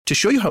To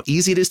show you how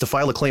easy it is to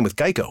file a claim with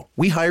Geico,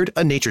 we hired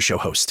a nature show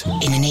host.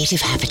 In the native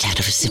habitat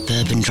of a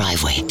suburban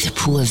driveway, the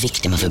poor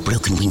victim of a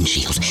broken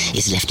windshield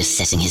is left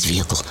assessing his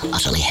vehicle,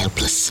 utterly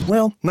helpless.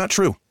 Well, not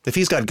true. If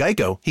he's got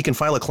Geico, he can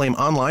file a claim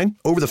online,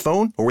 over the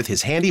phone, or with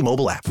his handy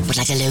mobile app. But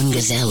like a lone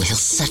gazelle, he'll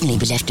suddenly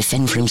be left to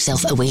fend for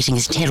himself, awaiting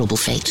his terrible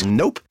fate.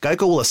 Nope.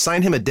 Geico will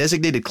assign him a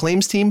designated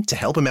claims team to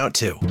help him out,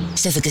 too.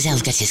 So the gazelle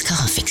gets his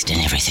car fixed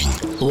and everything.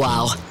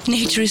 Wow,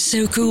 nature is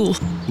so cool.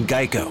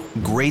 Geico.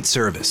 Great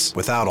service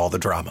without all the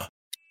drama.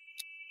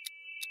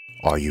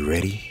 Are you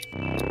ready?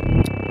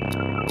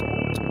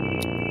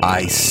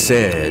 I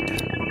said,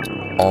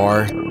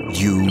 are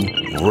you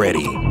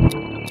ready?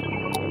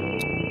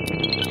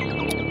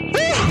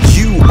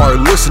 You are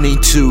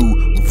listening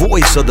to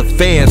Voice of the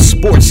Fans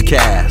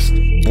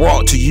Sportscast,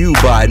 brought to you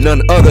by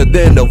none other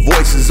than the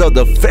voices of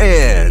the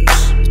fans.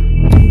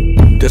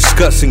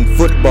 Discussing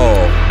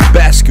football,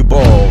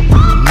 basketball,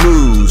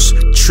 news,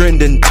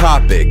 trending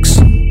topics.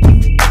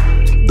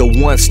 The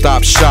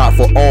one-stop shop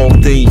for all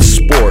things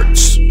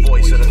sports.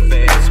 Voice of the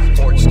Fans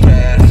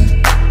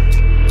Sportscast.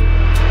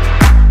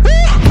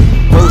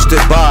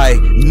 Hosted by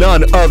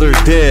none other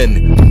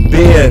than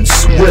Ben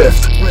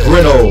Swift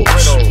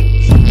Reynolds,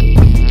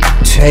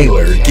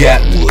 Taylor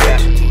Gatwood,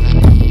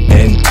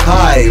 and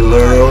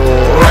Tyler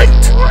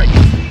Wright.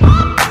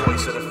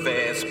 Voice of the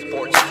Fans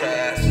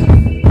Sportscast.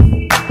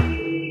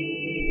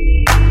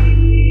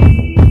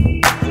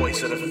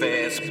 Voice of the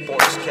Fans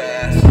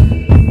Sportscast.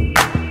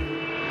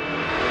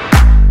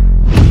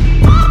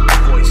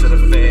 Voice of the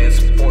Fans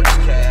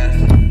Sportscast.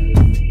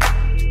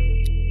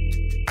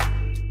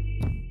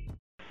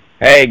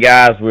 Hey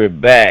guys, we're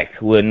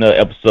back with another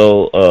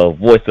episode of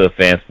Voice of the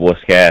Fans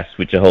Sportscast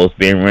with your host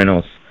Ben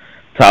Reynolds.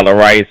 Tyler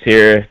Wright is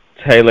here.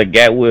 Taylor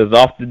Gatwood is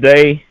off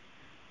today.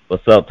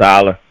 What's up,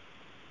 Tyler?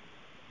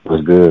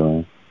 What's good,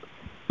 man?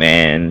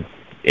 Man,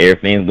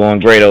 everything's going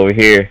great over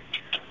here.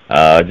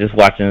 Just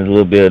watching a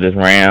little bit of this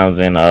Rams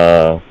and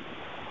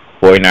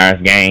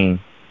 49ers game.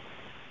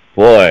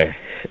 Boy,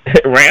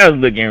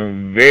 Rams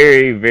looking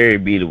very, very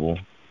beatable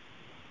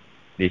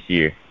this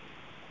year.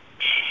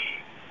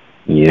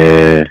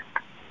 Yeah.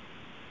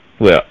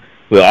 Well,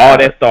 with all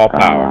that star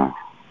power.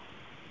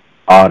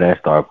 All that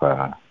star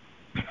power.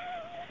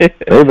 They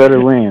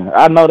better win.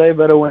 I know they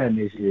better win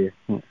this year.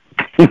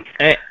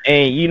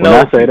 and you know,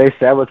 when I say they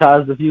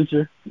sabotage the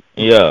future.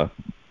 Yeah.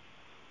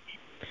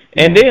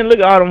 And then look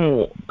at all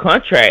them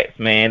contracts,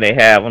 man, they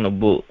have on the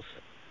books.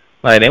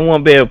 Like, they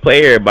won't be able to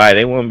play everybody.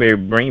 They won't be able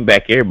to bring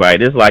back everybody.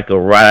 This is like a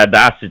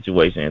ride-or-die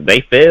situation. If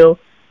they fail,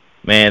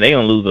 man, they're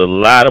going to lose a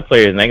lot of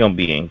players, and they're going to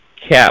be in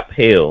cap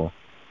hell.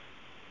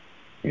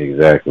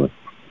 Exactly.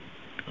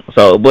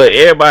 So, but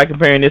everybody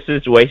comparing this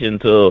situation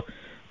to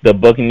the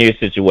Buccaneers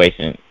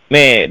situation.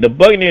 Man, the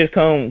Buccaneers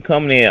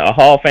coming in a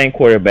Hall of Fame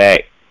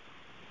quarterback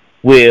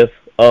with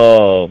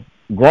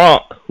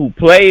Gronk, who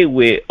played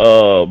with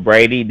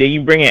Brady. Then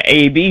you bring in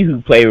AB,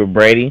 who played with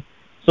Brady.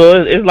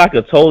 So it's like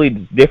a totally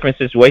different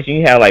situation.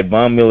 You have like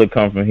Von Miller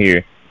come from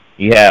here.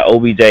 You have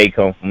OBJ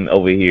come from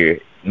over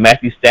here.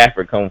 Matthew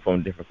Stafford come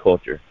from a different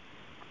culture.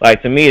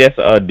 Like, to me, that's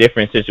a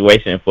different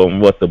situation from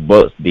what the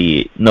Bucs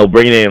did. No,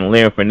 bringing in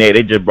Leonard Fournette,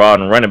 they just brought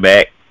in a running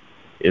back.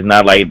 It's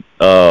not like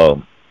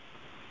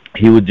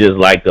he was just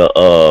like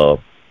a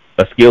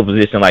skill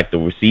position like the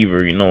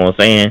receiver, you know what I'm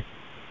saying?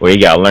 Where he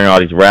got to learn all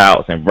these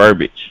routes and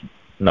verbiage.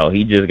 No,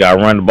 he just got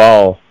to run the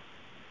ball.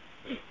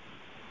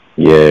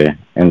 Yeah,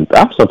 and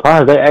I'm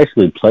surprised they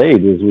actually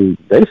played this week.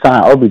 They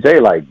signed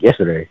OBJ like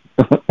yesterday.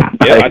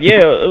 Yeah,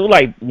 it was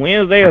like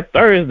Wednesday or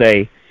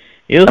Thursday.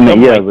 It was but that.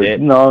 You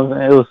know,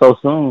 it was so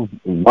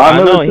soon.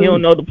 I know he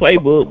don't know the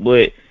playbook,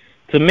 but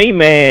to me,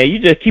 man, you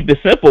just keep it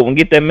simple and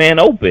get that man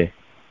open.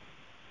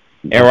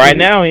 And right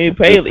now, he only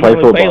played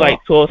like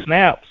 12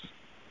 snaps.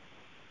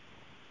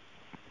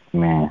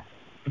 Man.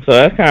 So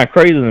that's kind of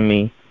crazy to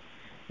me.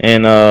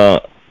 And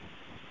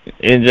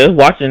just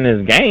watching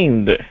this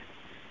game,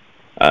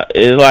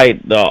 it's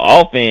like the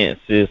offense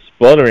is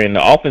sputtering.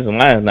 The offensive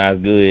line is not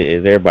as good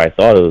as everybody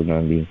thought it was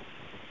going to be.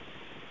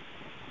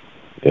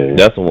 Yeah.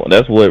 That's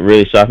what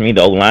really shocked me.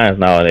 The O-line is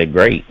not that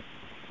great.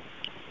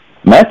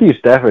 Matthew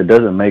Stafford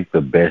doesn't make the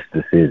best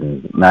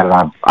decisions.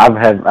 Now I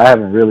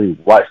haven't really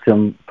watched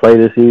him play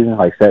this season.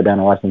 Like sat down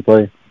and watched him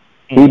play.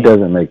 He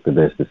doesn't make the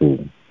best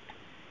decisions.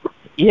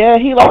 Yeah,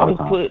 he likes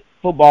to put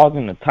footballs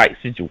in the tight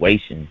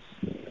situations.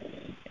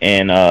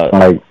 And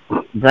like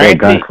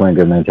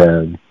gunslinger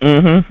mentality.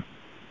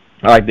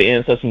 Like the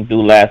interception he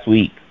threw last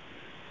week,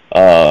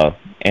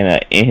 in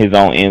his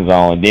own end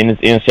zone. Then this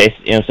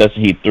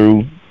interception he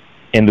threw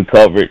in the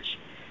coverage.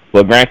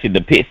 But granted,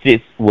 the pick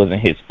six wasn't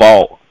his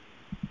fault.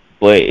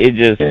 But it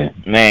just,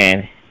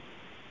 man,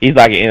 he's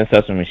like an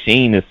interception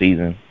machine this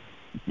season.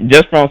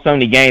 Just from some of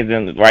the games,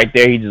 and right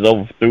there, he just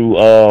overthrew.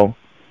 No,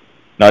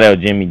 that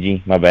was Jimmy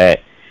G. My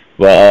bad.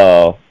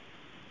 But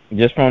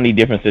just from the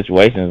different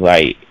situations,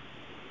 like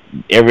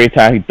every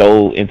time he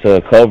throws into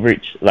a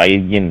coverage, like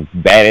he's getting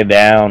batted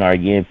down or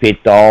getting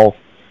picked off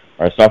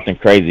or something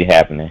crazy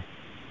happening.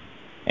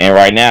 And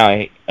right now,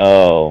 I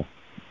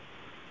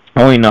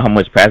don't even know how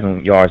much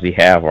passing yards he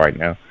have right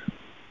now.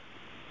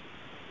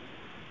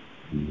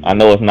 I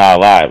know it's not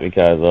a lot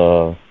because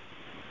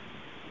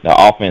the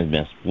offense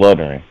been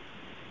spluttering.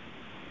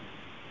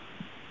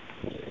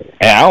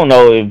 And I don't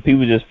know if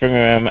people just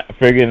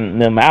figuring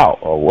them out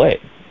or what.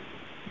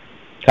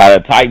 Cause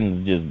the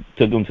Titans just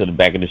took them to the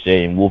back of the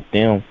shed and whooped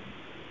them.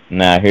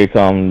 Now here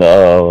come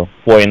the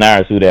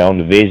 49ers who they're on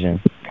the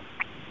division.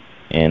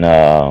 And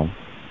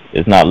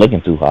it's not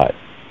looking too hot.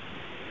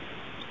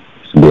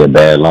 It'll be a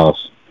bad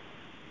loss.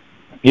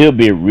 It'll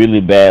be a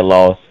really bad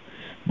loss.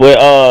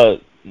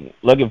 But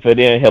looking for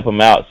them to help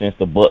them out since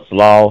the Bucs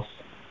lost,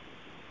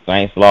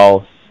 Saints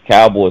lost,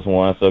 Cowboys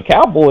won. So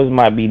Cowboys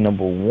might be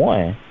number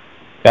one.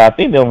 I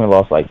think they only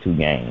lost like 2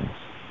 games,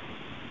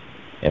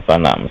 if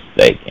I'm not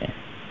mistaken.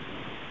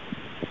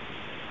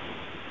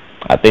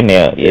 I think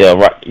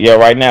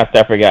right now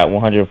Stafford got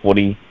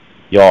 140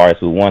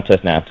 yards with 1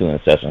 touchdown, 2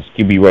 interceptions.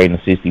 QB rating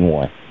of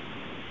 61.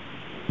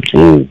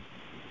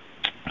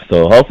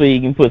 So hopefully he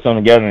can put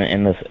something together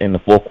in the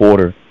fourth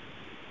quarter.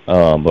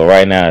 But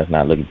right now it's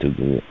not looking too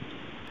good.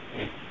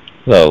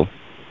 So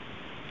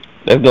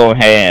let's go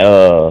ahead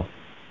and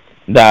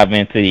dive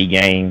into the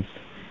games.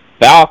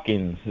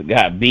 Falcons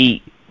got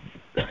beat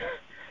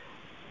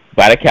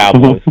by the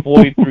Cowboys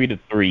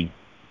 43-3.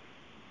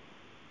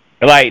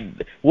 Like,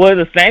 was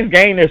the Saints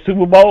game their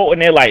Super Bowl,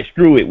 and they're like,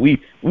 screw it,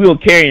 we'll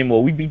carry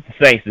anymore. We beat the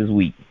Saints this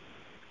week.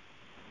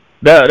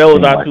 That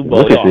was our Super Bowl.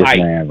 Look at this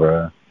man,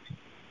 bro.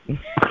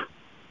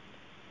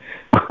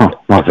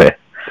 My bad.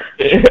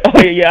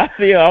 Oh yeah, I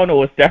see. I don't know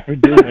what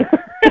Stafford doing.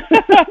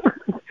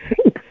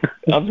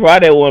 I'm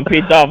surprised that one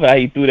pitched off how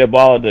he threw that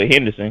ball to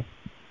Henderson.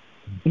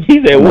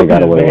 He said, "What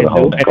got away with the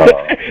whole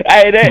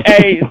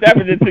Hey,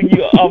 Stafford just took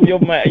you off your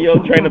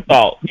train of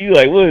thought. You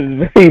like, what is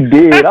that? He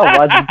did. I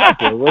was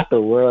watching. What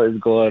the world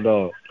is going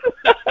on?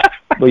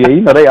 But yeah,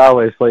 you know they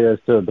always play us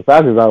too. The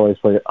Falcons always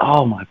play.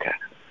 Oh my god,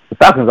 the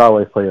Falcons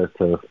always play us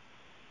too.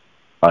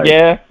 Like,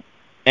 yeah,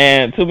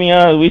 and to be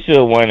honest, we should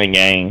have won the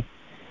game.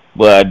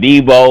 But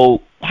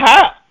Debo,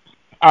 how?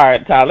 All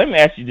right, Tyler. Let me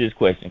ask you this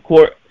question: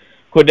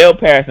 Cordell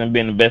Patterson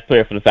been the best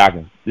player for the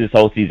Falcons this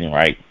whole season,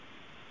 right?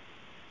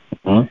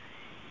 Mm-hmm.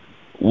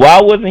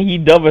 Why wasn't he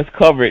double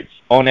coverage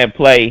on that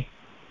play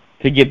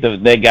to get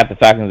they got the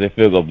Falcons in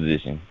field goal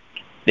position?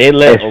 They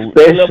left a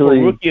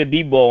rookie of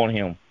Debo on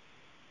him.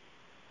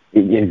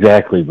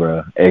 Exactly,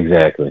 bro.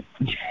 Exactly.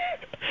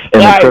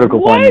 In Like, a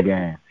critical point of the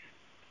game.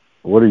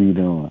 What are you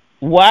doing?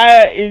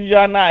 Why is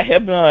y'all not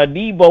helping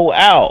Debo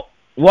out?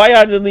 Why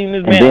y'all just leaving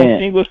this man on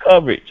single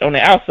coverage on the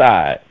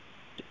outside?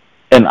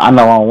 And I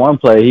know on one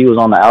play he was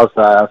on the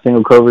outside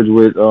single coverage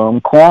with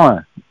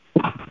Quan.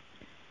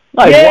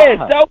 Like, yes,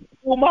 that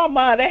blew my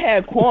mind. They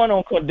had Quan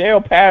on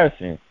Cordell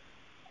Patterson.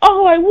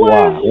 Oh, like what?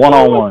 Wow.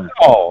 1-on-1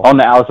 on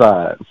the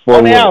outside.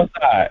 On the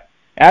outside.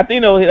 I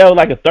think that was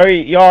like a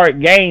 30-yard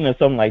gain or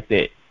something like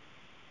that.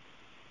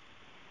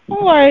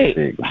 I'm like,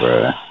 big,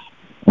 bro.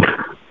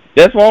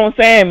 That's what I'm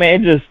saying,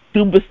 man. It's just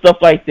stupid stuff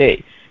like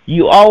that.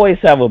 You always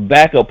have a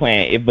backup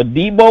plan. If a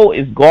Debo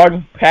is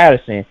guarding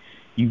Patterson,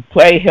 you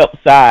play help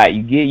side.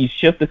 You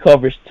shift the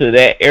coverage to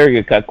that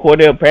area because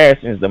Cordell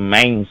Patterson is the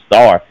main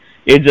star.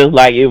 It's just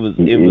like it was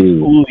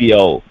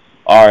Julio,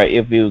 or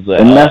if it was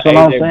and that's what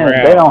I'm saying.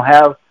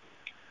 Brown.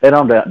 They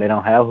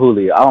don't have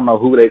Julio. I don't know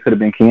who they could have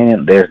been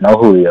keying. There's no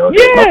Julio.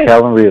 There's no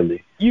Calvin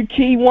Ridley. You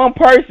key one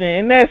person,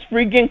 and that's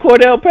freaking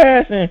Cordell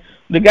Patterson,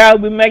 the guy who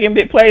been making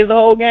big plays the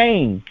whole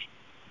game.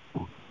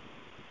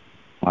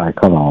 All right,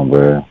 come on,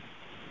 bro.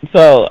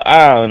 So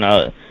I don't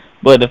know,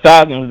 but the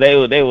Falcons they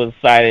was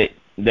excited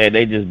that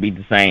they just beat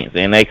the Saints,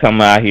 and they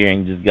come out here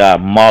and just got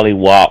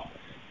mollywopped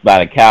by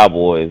the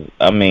Cowboys.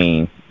 I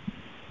mean,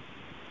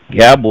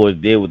 Cowboys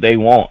did what they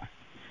want.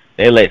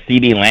 They let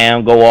CeeDee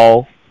Lamb go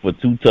off for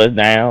 2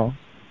 touchdowns.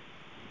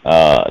 They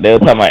were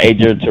talking about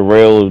Adrian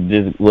Terrell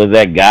was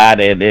that guy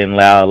that didn't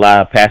allow a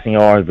lot of passing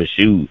yards, but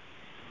shoot,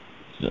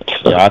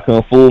 y'all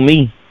couldn't fool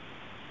me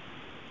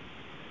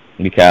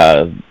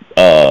because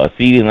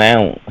CeeDee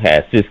Lamb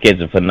had 6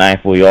 catches for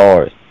 94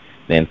 yards.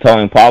 Then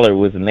Tony Pollard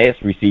was the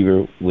next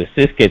receiver with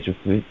 6 catches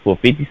for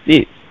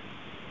 56.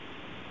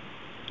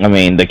 I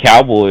mean, the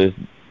Cowboys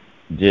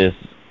just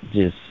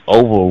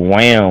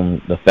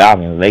overwhelmed the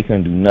Falcons. They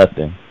couldn't do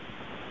nothing.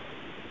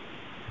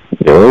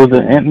 What was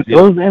the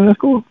ending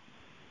score?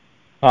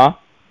 Huh?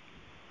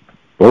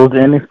 What was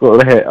the ending score?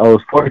 They had it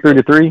was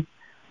 43-3.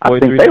 I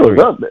think they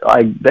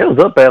was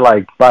up at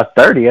like by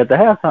 30 at the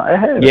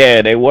halftime.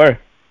 Yeah, they were.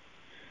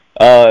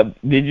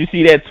 Did you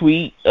see that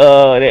tweet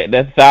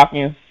that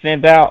Falcons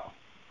sent out?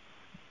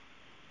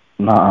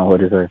 Nah, what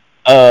did it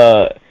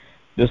say?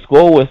 The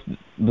score was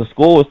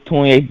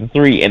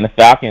 28-3, and the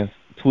Falcons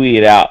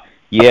tweeted out,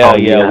 "Yeah,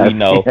 we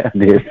know."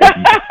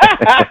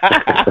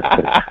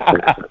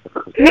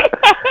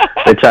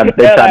 They try to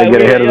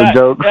get ahead of the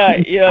joke.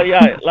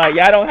 Yeah. Like,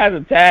 y'all don't have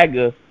to tag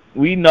us.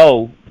 We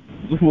know.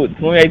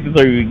 28-3,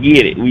 we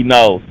get it. We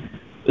know.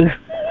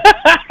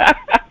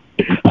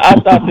 I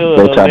thought it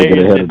was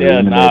hilarious that they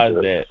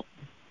acknowledged that.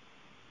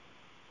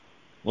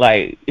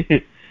 Like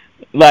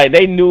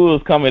they knew it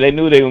was coming. They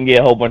knew they were gonna get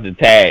a whole bunch of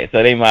tags.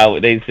 So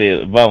they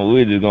said, "Bummer,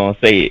 we're just gonna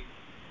say it."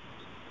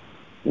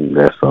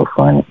 That's so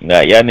funny.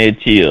 Nah, y'all need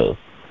to chill.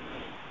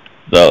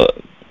 So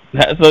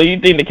you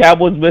think the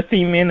Cowboys best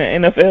team in the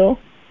NFL?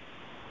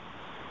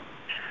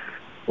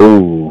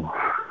 Ooh.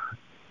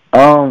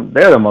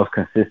 They're the most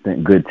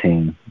consistent good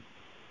team.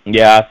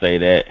 Yeah, I say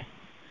that.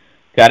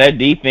 Cause that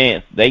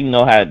defense, they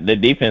know how the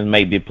defense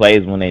make big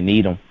plays when they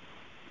need them.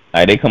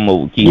 Like they come up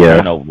with key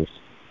turnovers.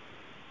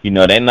 You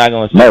know, they're not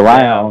gonna shut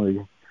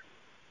down.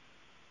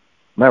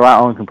 Matt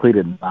Ryan only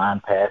completed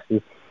 9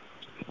 passes.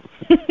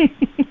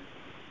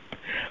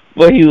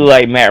 But he was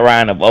like Matt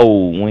Ryan of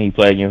old when he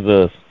played against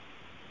us.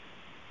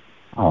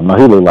 I don't know.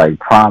 He looked like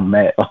prime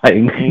Matt. Like,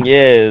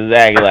 yeah,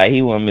 exactly. Like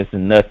he wasn't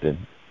missing nothing.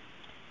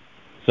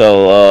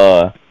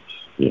 So,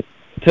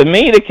 to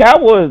me, the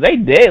Cowboys, they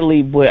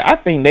deadly, but I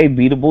think they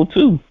beatable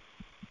too.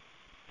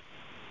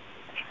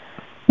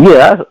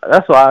 Yeah,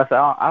 that's why I say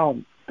I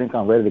don't think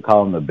I'm ready to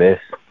call them the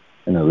best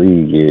in the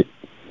league yet.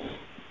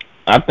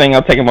 I think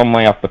I'm taking my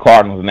money off the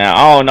Cardinals now.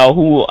 I don't know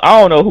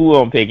who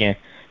I'm picking.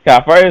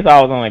 Cause first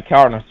I was on the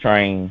Cardinals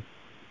train.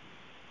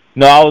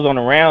 No, I was on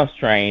the Rams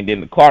train.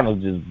 Then the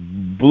Cardinals just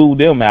blew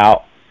them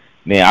out.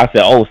 Then I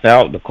said, "Oh,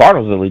 so the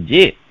Cardinals are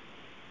legit."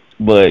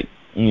 But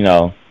you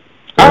know,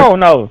 I don't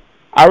know.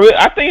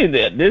 I think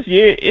that this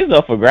year is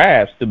up for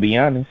grabs. To be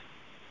honest.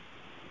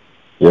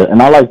 Yeah,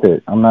 and I like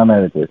that. I'm not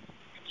mad at it.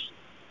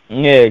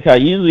 Yeah,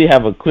 cause you usually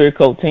have a clear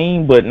coat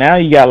team, but now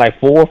you got like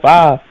 4 or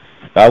 5.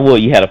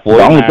 You had a 49.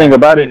 The only thing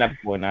about it, not the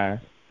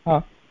 49.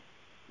 Huh?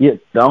 Yeah,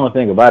 the only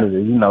thing about it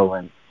is, you know,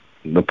 when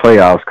the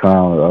playoffs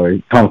come or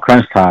come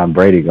crunch time,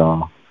 Brady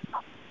gone.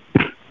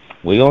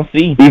 We gonna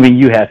see. Even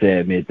you have to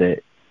admit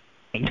that.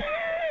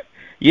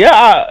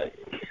 Yeah,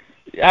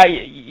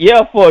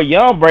 for a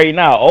young Brady,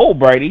 not old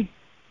Brady.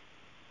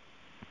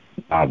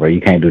 Nah, bro,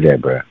 you can't do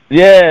that, bro.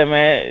 Yeah,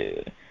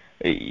 man.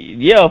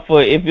 Yeah,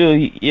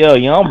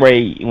 young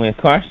Brady, when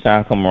crunch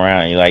time come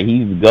around, you're like,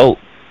 he's the GOAT.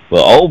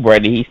 But old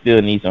Brady, he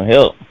still needs some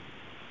help.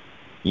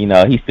 You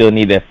know, he still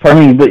needs that person.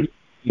 I mean, but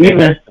he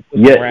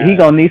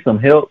gonna need some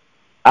help.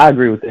 I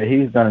agree with that.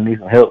 He's gonna need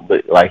some help,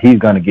 but like he's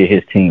gonna get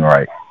his team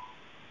right.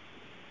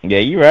 Yeah,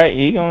 you're right.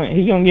 He gonna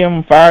get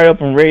them fired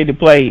up and ready to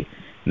play.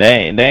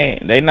 They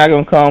not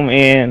gonna come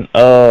in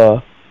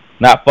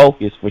not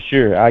focused for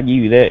sure. I'll give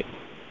you that.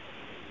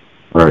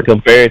 Right.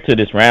 Compared to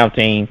this round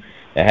team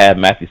that had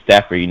Matthew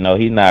Stafford, you know,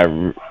 he's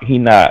never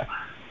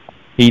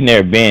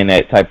been in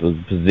that type of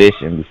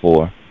position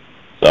before.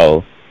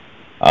 So,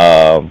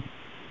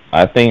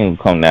 I think it'll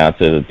come down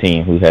to the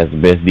team who has the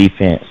best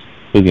defense,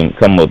 who can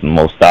come up with the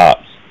most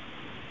stops.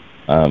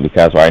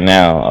 Because right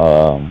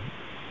now,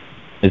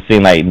 it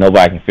seems like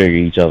nobody can figure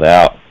each other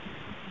out.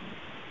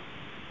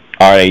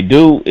 All they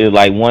do is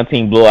like one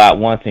team blow out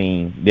one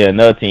team, then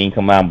another team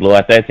come out and blow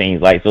out that team.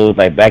 So it's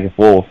like back and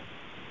forth.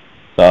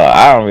 So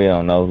I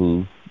don't know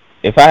who.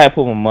 If I had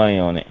put my money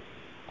on it,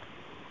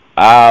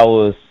 I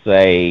would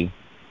still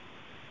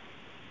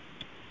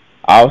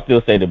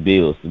say the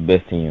Bills, the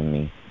best team in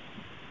me.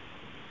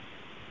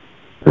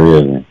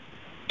 Really?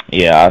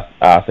 Yeah,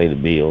 I'll say the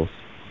Bills.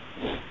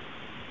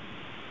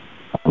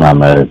 I'm not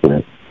mad at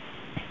that.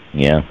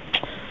 Yeah.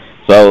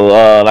 So,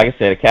 like I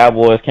said, the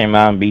Cowboys came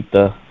out and beat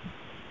the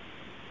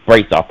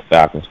brakes off the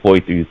Falcons,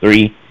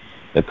 43-3.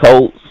 The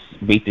Colts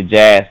beat the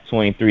Jazz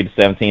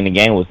 23-17. The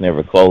game was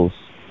never close,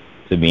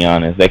 to be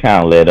honest. They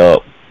kind of let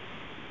up.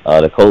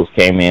 The Colts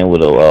came in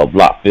with a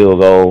blocked field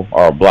goal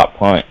or a blocked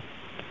punt.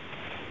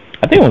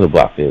 I think it was a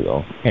blocked field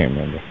goal. I can't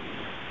remember.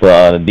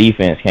 But the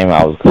defense came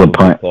out with a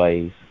couple of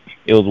plays.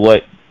 It was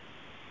what?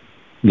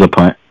 The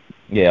punt.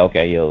 Yeah,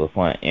 okay, yeah, it was a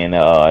punt. And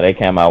they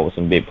came out with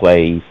some big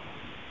plays.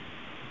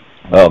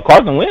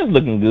 Carson Wentz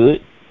looking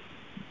good.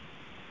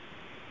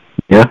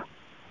 Yeah.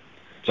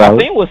 I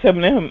think what's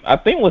helping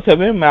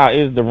him out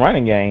is the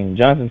running game,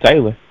 Jonathan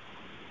Taylor.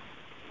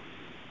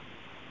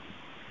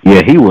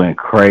 Yeah, he went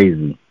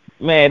crazy.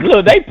 Man,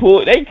 look, they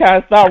kind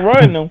of stopped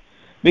running him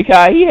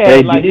because he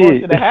had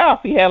most of the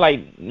half. He had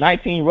like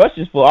 19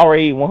 rushes for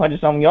already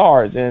 100-something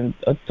yards and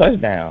a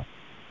touchdown.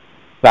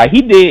 Like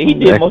he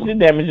did most of the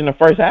damage in the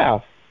first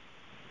half.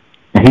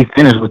 And he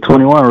finished with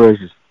 21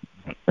 rushes.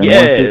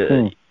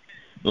 Yeah,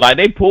 like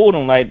they pulled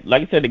him. Like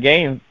I said, the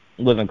game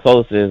wasn't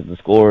close as the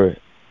score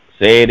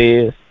said it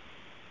is,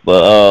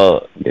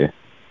 but yeah,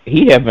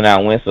 he helping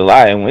out Winston a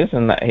lot. And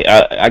Winston,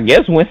 I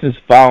guess Winston's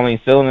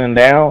finally settling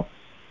down.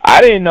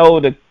 I didn't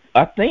know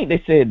I think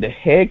they said the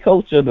head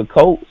coach of the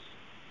Colts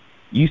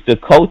used to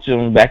coach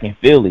him back in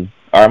Philly,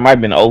 or it might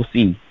have been the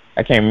OC.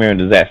 I can't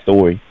remember the exact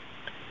story,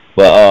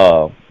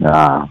 but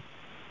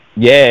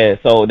yeah.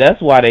 So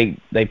that's why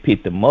they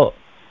picked him up.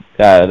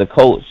 The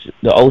coach,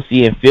 the OC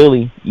in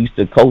Philly, used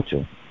to coach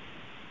him,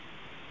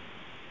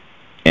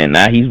 and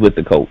now he's with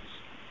the Colts.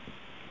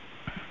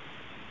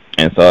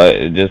 And so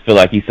I just feel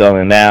like he's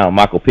settling down.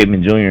 Michael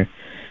Pittman Jr.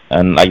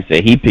 And like I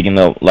said, he picking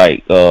up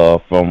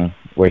from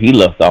where he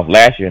left off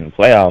last year in the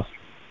playoffs.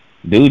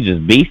 Dude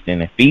just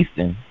beasting and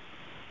feasting.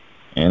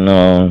 And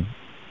I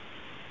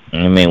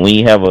mean, when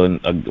you have a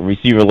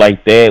receiver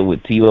like that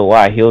with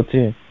T.Y.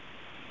 Hilton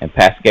and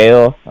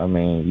Pascal, I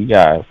mean, you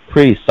got a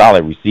pretty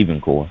solid receiving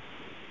core.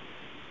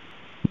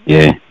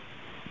 Yeah.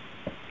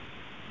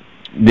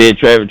 Did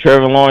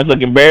Trevor Lawrence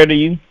looking better to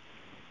you?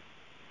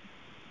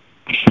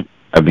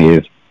 I mean,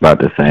 it's about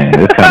the same.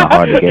 It's kind of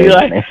hard to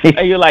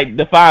get. you like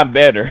define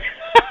better.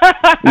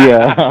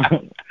 Yeah.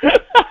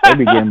 They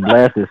be getting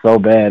blasted so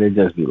bad, it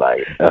just be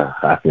like,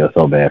 I feel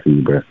so bad for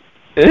you, bro.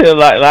 Like a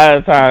lot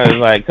of times,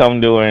 like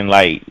come during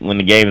like when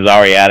the game is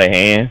already out of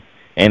hand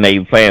and they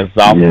playing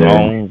soft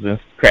zones and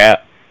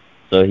crap,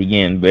 so he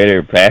getting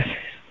better passes.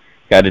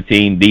 Got the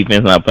team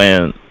defense not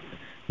playing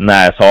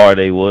not as hard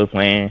they was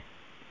playing.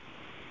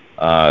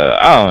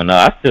 I don't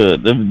know.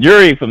 The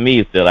jury for me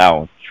is still out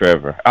on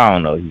Trevor. I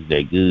don't know if he's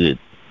that good.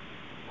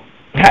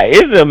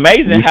 It's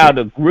amazing how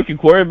the rookie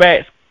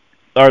quarterbacks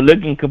are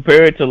looking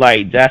compared to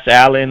like Josh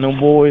Allen and them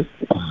boys.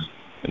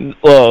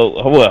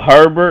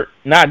 Herbert,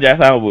 not Josh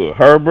Allen, but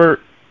Herbert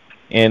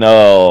and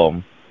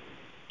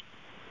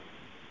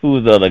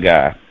who's the other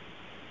guy?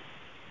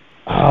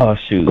 Oh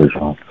shoot,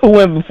 who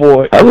went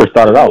before? Herbert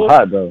started out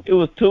hot though. It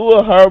was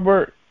Tua,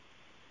 Herbert.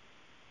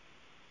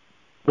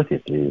 Look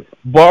at this.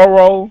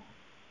 Burrow.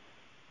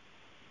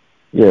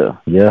 Yeah.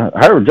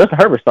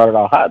 Herbert started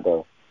out hot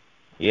though.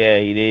 Yeah,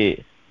 he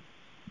did.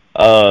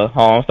 Hold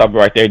on, stop it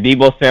right there.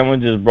 Deebo Samuel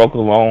just broke a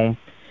long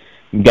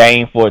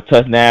game for a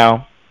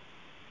touchdown.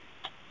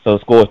 So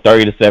the score is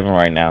 30-7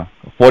 right now.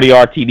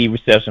 40-yard TD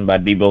reception by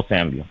Deebo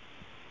Samuel.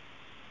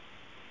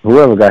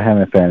 Whoever got him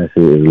in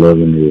fantasy is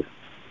loving this.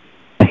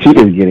 He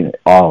is getting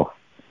it off.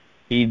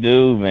 He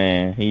do,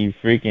 man. He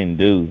freaking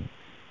do.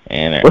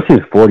 And what's his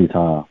 40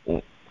 time?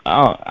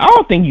 I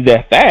don't think he's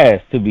that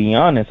fast, to be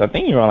honest. I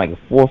think he's around like a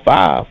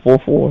 4.5,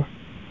 4.4,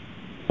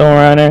 somewhere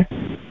around there.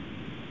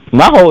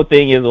 My whole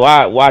thing is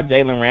why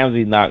Jalen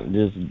Ramsey's not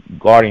just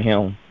guarding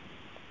him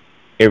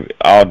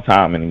all the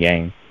time in the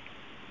game.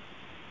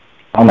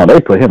 I don't know.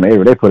 They put him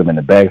everywhere. They put him in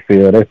the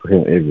backfield. They put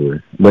him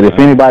everywhere. But if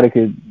anybody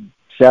could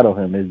shadow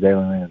him, it's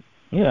Jalen Ramsey.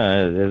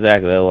 Yeah,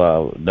 exactly. That's what I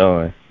was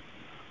doing.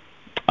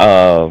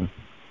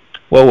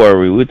 What were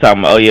we? We were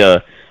talking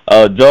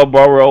about, Joe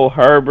Burrow,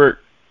 Herbert.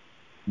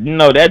 You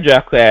know, that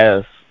draft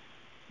class,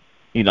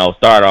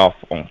 started off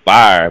on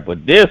fire.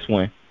 But this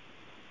one,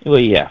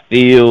 you have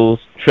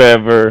Fields,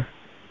 Trevor,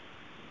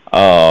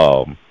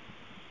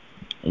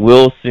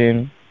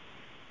 Wilson.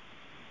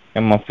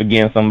 Am I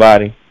forgetting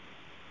somebody?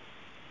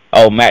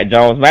 Oh, Matt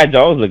Jones. Matt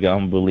Jones looking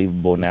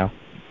unbelievable now.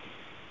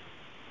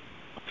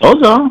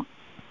 John.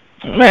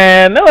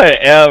 Man, no one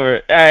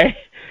ever. Hey,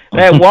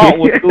 that walk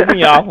was threw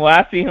me off. When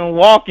I see him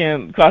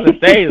walking across the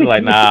stage,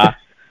 like, nah.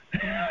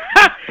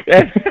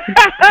 That's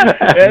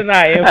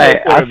not him.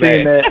 Hey, I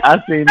seen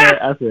that.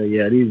 I said,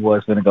 yeah, these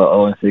boys finna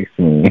go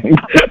 0-16.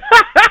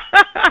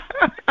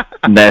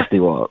 Nasty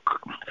walk.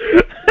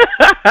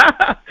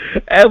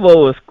 That boy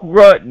was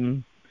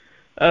squirting.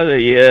 I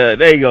said, yeah,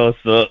 they gonna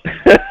suck.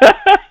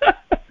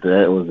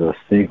 That was a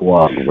sick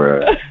walk,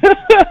 bro.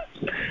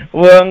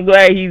 Well, I'm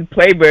glad he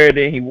played better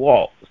than he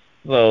walks.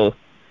 So,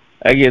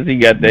 I guess he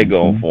got that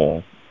going for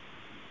him.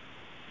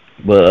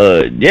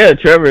 But,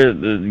 Trevor,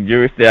 the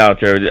jury's still out,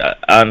 Trevor.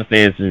 I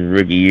understand it's his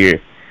rookie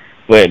year.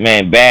 But,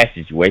 man, bad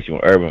situation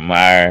with Urban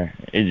Meyer.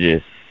 It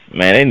just,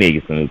 man, they need to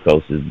get some new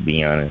coaches, to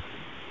be honest.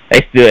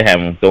 They still have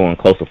him throwing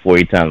close to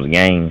 40 times a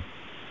game.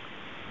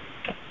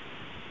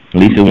 At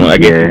least I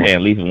guess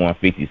at least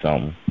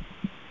 150-something.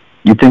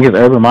 You think it's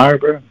Urban Meyer,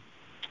 bro?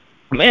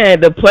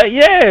 Man, the first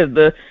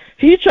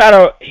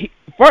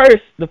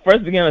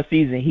beginning of the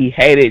season, he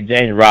hated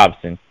James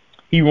Robinson.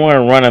 He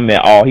wouldn't run him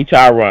at all. He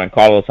tried to run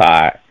Carlos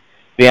Hyde.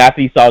 Then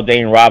after he saw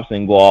James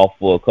Robinson go off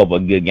for a couple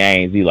of good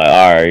games, he like,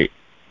 all right.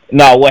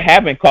 No, what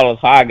happened, Carlos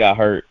Hyde got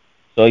hurt,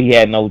 so he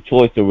had no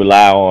choice to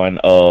rely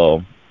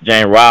on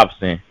James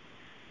Robinson.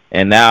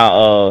 And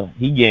now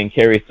he getting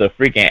carries to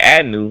freaking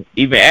Agnew.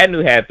 Even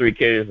Agnew had 3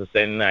 carries for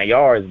 79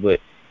 yards,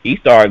 but he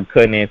started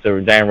cutting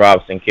into James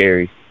Robinson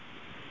carries.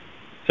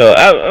 So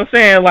I'm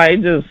saying, like,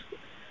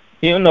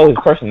 he don't know his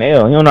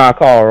personnel. He don't know how to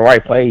call the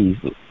right plays.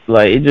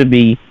 Like, it just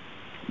be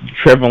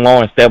Trevor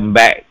Lawrence stepping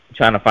back,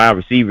 trying to find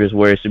receivers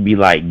where it should be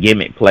like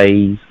gimmick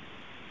plays,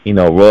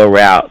 roll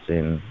routes,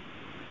 and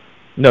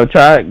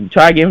try to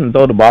get him to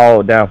throw the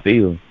ball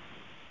downfield.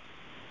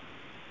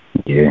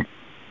 Yeah.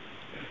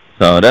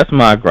 So that's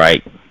my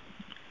gripe.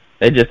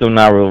 They just do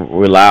not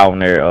rely on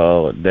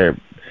their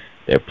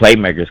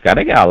playmakers.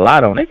 They got a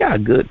lot on. They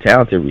got good,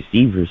 talented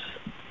receivers,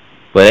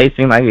 but they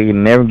seem like they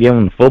can never give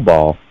them the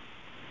football.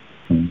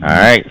 Mm-hmm. All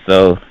right,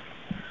 so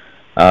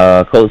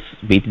Colts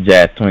beat the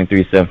Jazz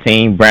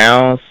 23-17.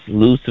 Browns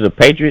lose to the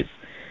Patriots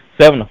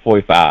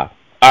 7-45. All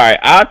right,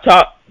 I'll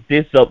talk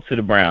this up to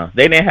the Browns.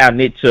 They didn't have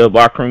Nick Chubb,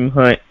 Kareem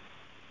Hunt,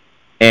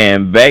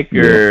 and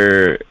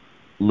Baker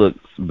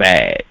looks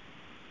bad.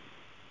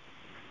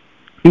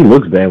 He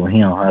looks bad when he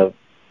don't have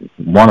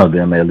one of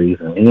them at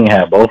least. And he didn't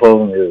have both of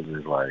them. It was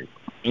just like...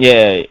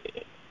 Yeah.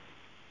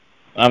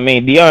 I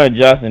mean, De'Aaron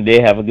Johnson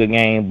did have a good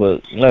game,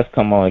 but let's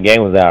come on. The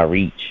game was out of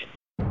reach.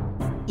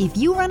 If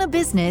you run a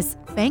business,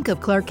 Bank of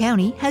Clark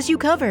County has you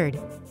covered.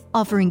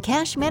 Offering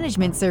cash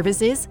management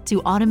services to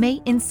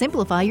automate and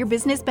simplify your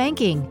business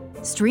banking,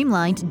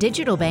 streamlined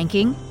digital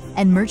banking,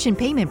 and merchant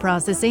payment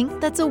processing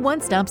that's a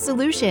one-stop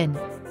solution.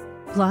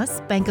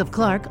 Plus, Bank of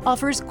Clark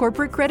offers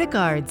corporate credit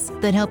cards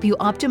that help you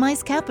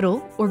optimize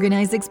capital,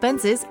 organize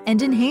expenses,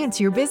 and enhance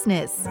your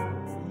business.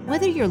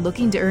 Whether you're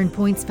looking to earn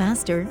points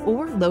faster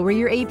or lower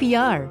your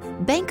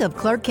APR, Bank of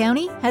Clark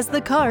County has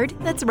the card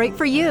that's right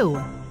for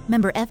you.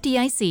 Member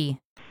FDIC.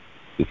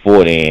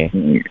 Before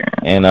then,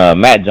 and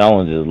Matt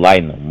Jones is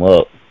lighting them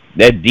up.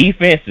 That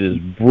defense is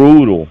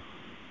brutal.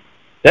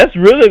 That's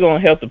really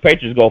going to help the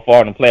Patriots go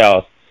far in the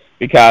playoffs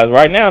because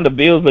right now the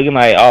Bills looking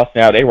like, oh,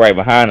 snap, they right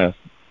behind us.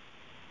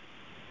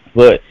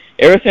 But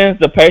ever since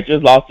the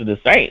Patriots lost to the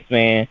Saints,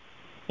 man,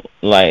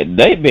 like,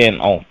 they've been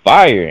on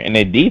fire, and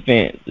their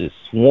defense is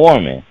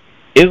swarming.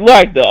 It's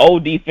like the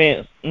old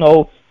defense,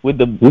 with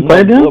the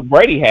what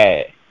Brady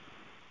had.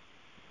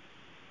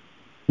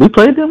 We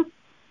played them?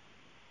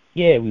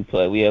 Yeah, we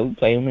played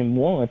them in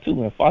 1-2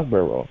 in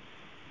Foxborough.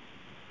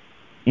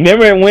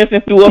 Remember when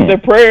Winston threw up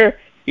that prayer?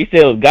 He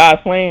said it was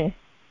God's plan.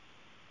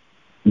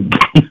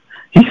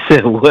 He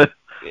said what?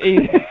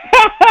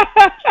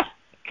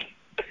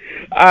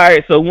 All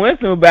right, so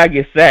Winston was about to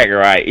get sacked,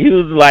 right? He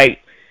was like,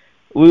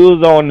 we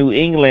was on New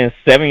England's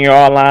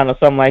 7-yard line or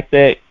something like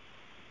that,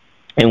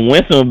 and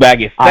Winston was about to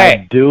get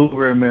sacked. I do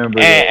remember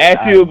and that.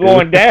 As he was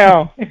going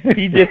down,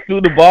 he just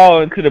threw the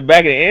ball into the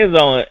back of the end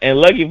zone, and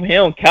lucky for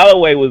him,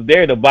 Callaway was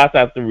there to box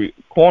out the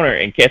corner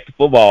and catch the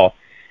football.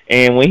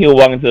 And when he was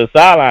walking to the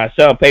sideline,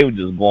 Sean Payton was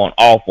just going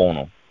off on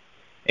him.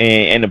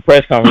 And the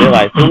press conference, they're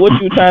like, so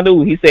what you trying to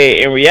do? He said,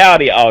 in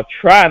reality, I was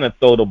trying to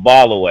throw the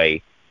ball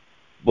away,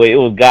 but it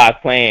was God's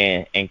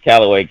plan, and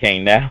Callaway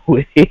came down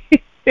with it.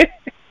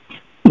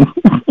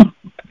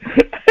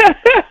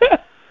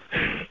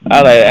 I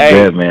was like,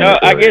 hey,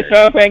 I guess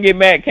Sean Payton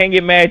can't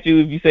get mad at you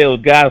if you say it was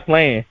God's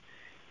plan.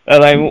 I was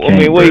like, I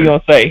mean, what are you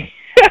gonna say?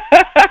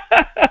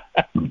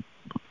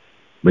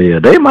 But yeah,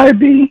 they might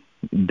be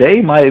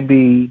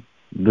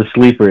the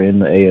sleeper in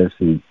the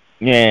AFC.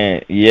 Yeah,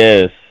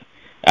 yes.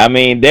 I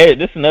mean, this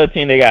is another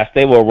team that got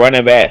stable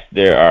running backs.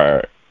 There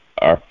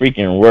are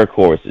freaking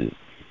workhorses.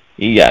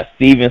 You got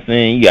Stevenson,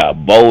 you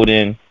got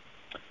Bolden.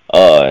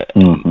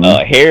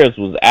 Harris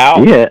was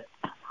out. Yeah,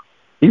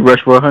 he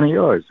rushed for 100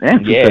 yards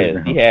and he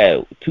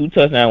had 2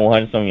 touchdowns,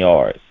 100-some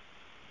yards.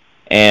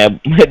 And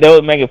they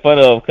was making fun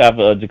of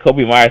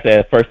Jacoby Myers had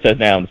his first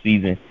touchdown of the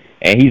season,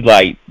 and he's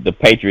like the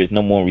Patriots'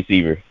 number 1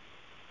 receiver.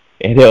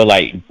 And they were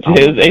like,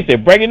 they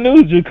said, breaking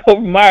news: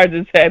 Jacoby Myers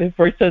just had his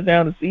first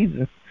touchdown of the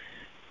season.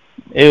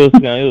 It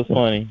was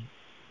funny.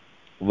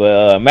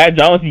 But Matt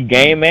Jones, he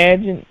game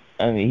managing.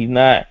 I mean, he's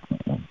not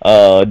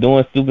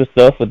doing stupid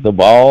stuff with the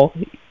ball.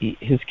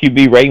 His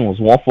QB rating was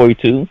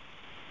 142.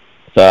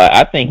 So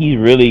I think he's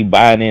really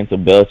buying into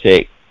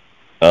Belichick's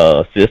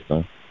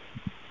system.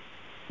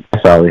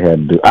 That's all he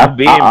had to do.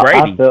 Brady.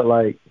 I felt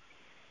like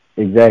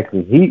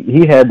exactly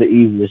he had the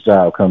easiest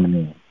job coming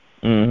in.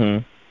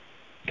 Mm-hmm.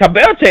 Cause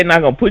Belichick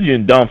not gonna put you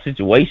in dumb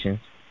situations.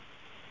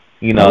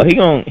 You know, he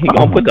gonna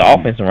put the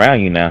offense around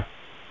you now.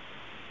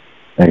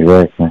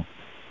 Exactly.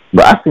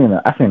 But I seen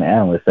the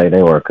analysts say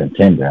they were a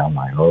contender. I'm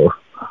like, oh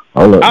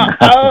look.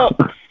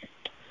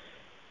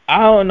 I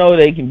don't know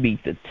they can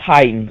beat the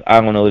Titans. I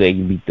don't know they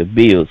can beat the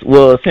Bills.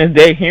 Well, since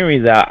Derrick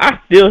Henry's out, I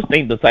still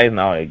think the Titans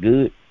are that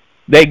good.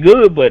 They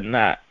good, but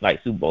not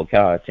like Super Bowl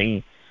caliber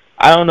team.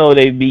 I don't know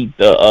they beat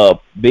the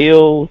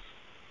Bills.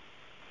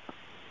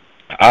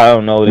 I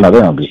don't know. They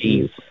don't beat the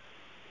Bills.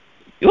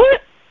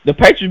 What? The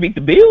Patriots beat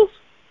the Bills?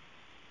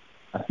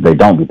 They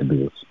don't beat the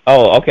Bills.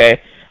 Oh,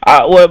 okay.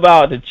 What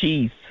about the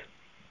Chiefs?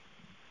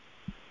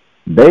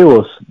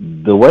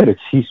 The way the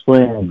Chiefs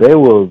playing, they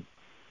will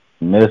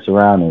mess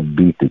around and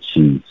beat the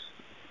Chiefs.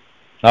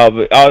 Oh,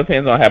 but all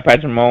depends on how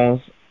Patrick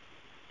Mahomes,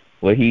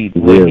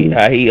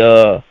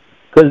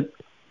 because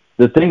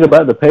the thing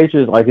about the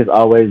Patriots, like it's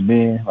always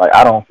been, like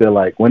I don't feel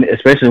like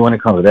especially when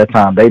it comes to that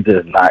time, they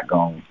just not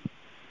gonna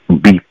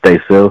beat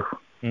themselves.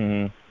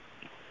 Mm-hmm.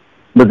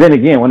 But then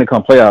again, when it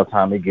comes playoff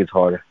time, it gets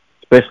harder,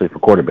 especially for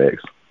quarterbacks.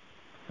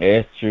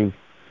 Yeah, that's true.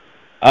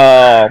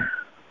 I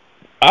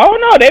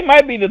don't know. They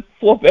might be the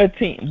fourth best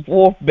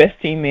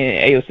team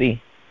in AFC.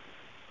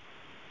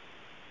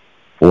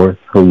 Fourth?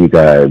 Who you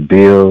got?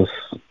 Bills?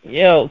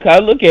 Yeah,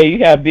 cause look at it. You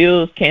got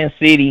Bills, Kansas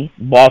City,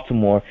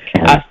 Baltimore.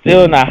 I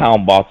still not high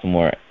on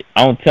Baltimore.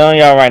 I'm telling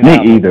y'all right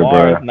now,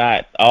 Lamar is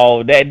not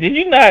all that. Did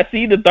you not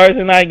see the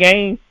Thursday night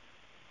game?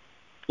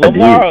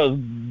 Lamar was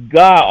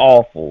god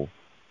awful.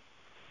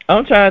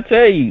 I'm trying to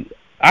tell you,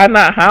 I'm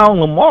not high on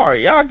Lamar.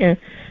 He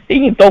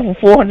can throw for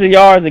 400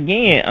 yards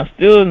again.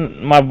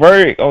 My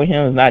verdict on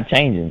him is not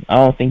changing. I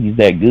don't think he's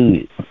that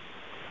good.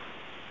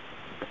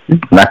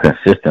 Not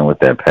consistent with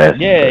that pass.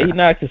 Yeah, he's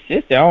not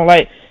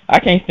consistent. I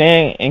can't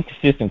stand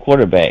inconsistent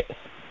quarterbacks.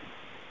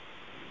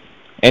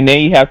 And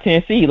then you have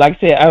Tennessee. Like I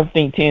said, I don't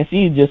think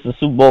Tennessee is just a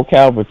Super Bowl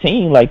caliber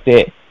team like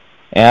that.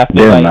 And I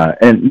feel they're not.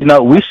 And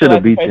we should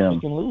have beat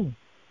them.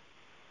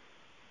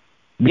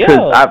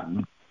 Because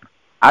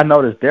I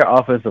noticed their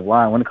offensive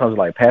line, when it comes to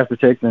like pass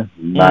protection,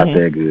 not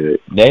that good.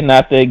 They're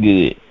not that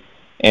good.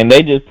 And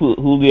they just put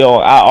Julio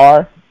on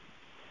IR.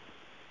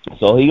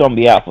 So he's going to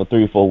be out for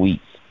 3 or 4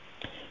 weeks.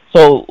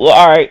 So,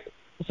 all right.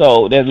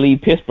 So that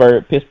leaves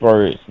Pittsburgh.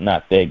 Pittsburgh is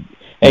not that good.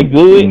 They're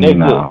good. They're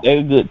No. good. They're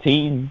a good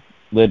team,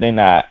 but they're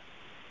not,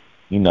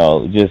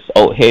 just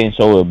head and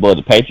shoulder above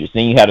the Patriots.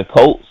 Then you have the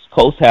Colts.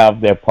 Colts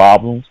have their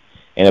problems,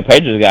 and the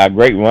Patriots got a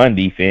great run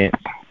defense.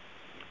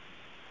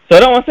 So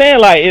that's what I'm saying.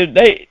 Like, if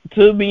they,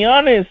 to be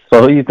honest,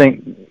 So who you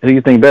think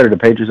better, the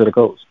Patriots or the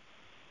Colts?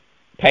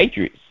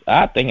 Patriots.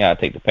 I think I'd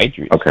take the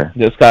Patriots. Okay.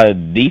 Just got a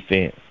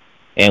defense,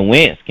 and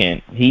Wentz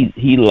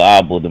he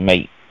liable to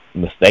make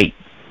mistakes.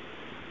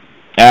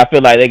 And I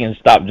feel like they can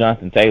stop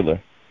Jonathan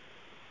Taylor.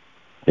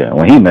 Yeah,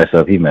 when he mess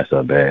up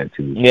bad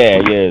too. Yeah,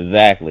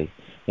 exactly.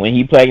 When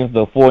he played against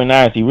the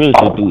 49ers, he really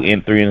should do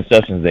 3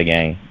 interceptions that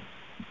game.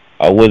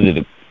 Or was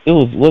it?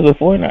 Was it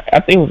 49? I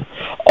think it was.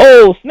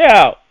 Oh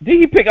snap! Did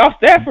he pick off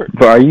Stafford?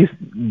 Bro,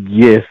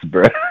 yes,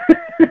 bro.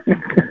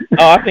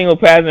 I think it was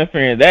pass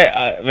interference.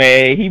 That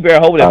man, he better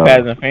hope that pass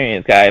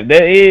interference, guy. If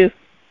that is,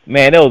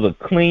 man, that was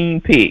a clean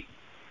pick.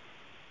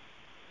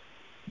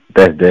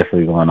 That's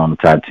definitely going on the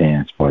top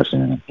 10 sports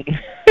center.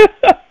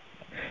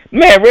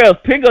 Man, Rails,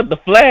 pick up the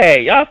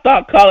flag. Y'all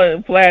stop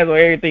calling flags on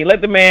everything.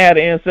 Let the man have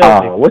the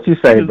interception. What you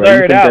say, bro? You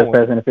think that's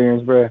pass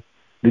interference, bro?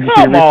 Did you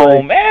Come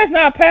on, man. It's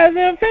not pass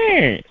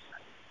interference.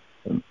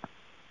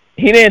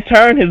 He didn't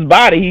turn his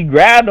body. He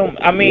grabbed him.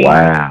 I mean,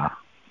 wow.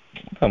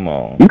 Come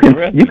on. You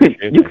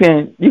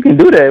can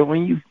do that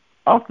when you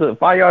off the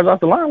 5 yards off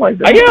the line like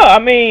that. Yeah, I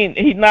mean,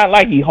 he's not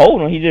like he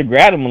hold him. He just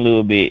grabbed him a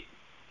little bit,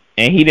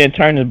 and he didn't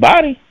turn his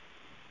body.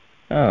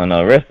 I don't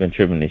know. Ref's been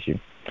tripping this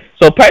year.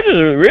 So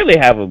Patriots really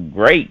have a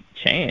great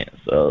chance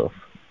of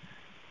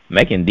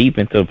making deep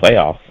into the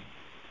playoffs.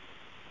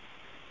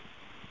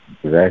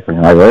 Exactly.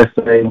 Like, let's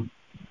say,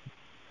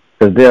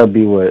 because they'll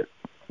be what?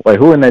 Wait,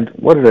 who in that?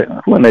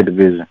 Who in that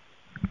division?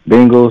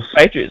 Bengals,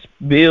 Patriots,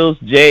 Bills,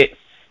 Jets,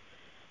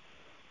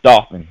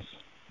 Dolphins.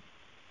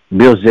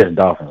 Bills, Jets,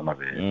 Dolphins. My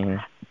bad. Mm-hmm.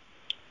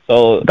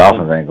 So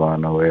Dolphins ain't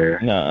going nowhere.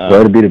 No.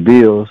 So it'll be the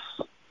Bills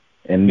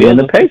and Bills then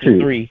the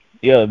Patriots. 3.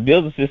 Yeah,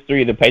 Bills assist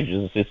 3. The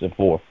Patriots assist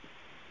 4.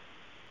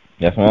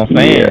 That's what I'm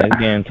saying. Yeah. It's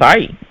getting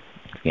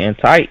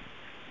tight.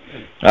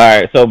 All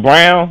right, so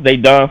Browns, they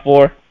done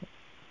for.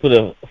 Put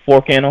a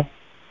fork in them.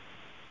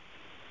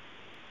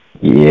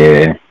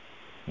 Yeah.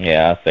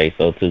 Yeah, I say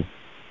so too.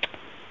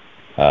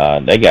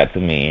 They got too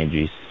many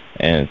injuries,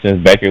 and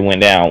since Baker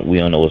went down, we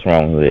don't know what's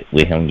wrong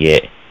with him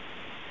yet.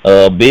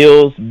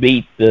 Bills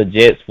beat the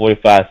Jets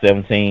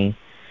 45-17.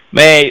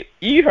 Man,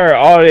 you heard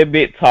all that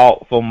big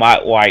talk from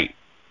Mike White.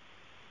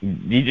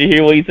 Did you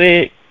hear what he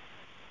said?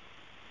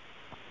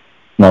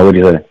 No, what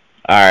did you say?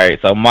 All right,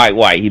 so Mike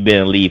White, he been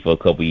in the league for a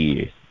couple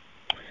years.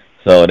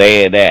 So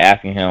they're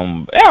asking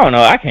him. I don't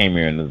know. I can't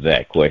remember the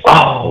exact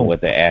question.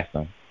 What they asked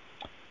him,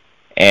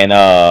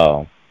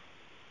 and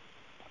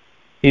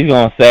he's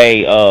gonna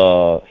say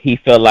he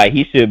felt like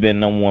he should have been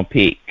number 1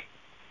 pick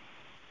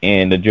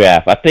in the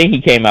draft. I think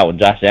he came out with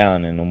Josh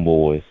Allen and them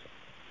boys.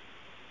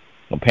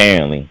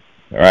 Apparently,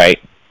 right?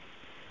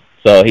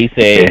 So he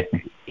said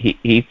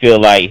he feel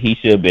like he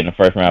should have been the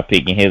first round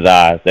pick in his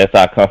eyes. That's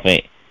how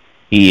confident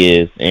he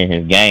is in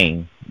his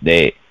game.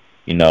 That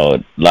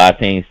a lot of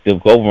teams still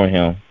go over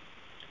him,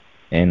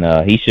 and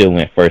he should have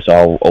went first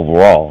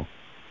overall.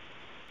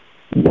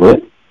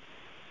 What?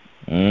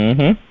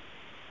 Mm-hmm.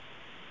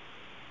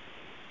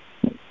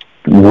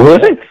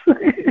 What?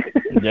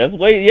 Just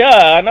wait.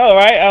 Yeah, I know,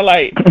 right? I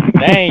like,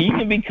 dang, you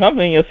can be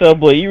confident in yourself,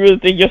 but you really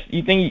think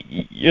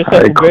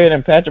yourself is better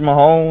than Patrick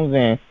Mahomes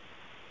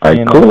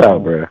and cool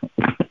out, bro.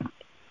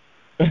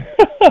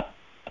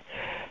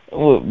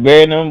 Better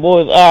than them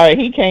boys. All right,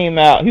 he came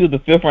out. He was the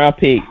 5th round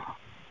pick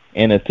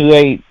in the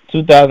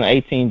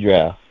 2018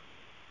 draft,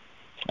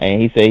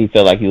 and he said he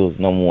felt like he was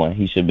number 1.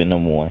 He should have been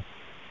number 1.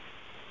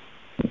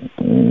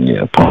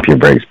 Yeah, pump your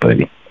brakes,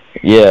 buddy.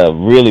 Yeah,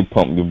 really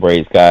pump your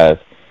brakes, guys.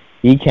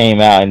 He came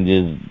out and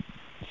just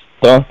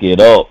stunk it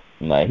up.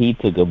 Like, he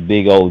took a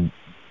big old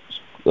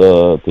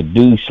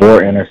kadoosh.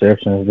 4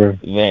 interceptions, bro.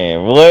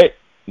 Man, what?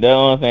 That's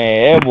what I'm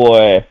saying.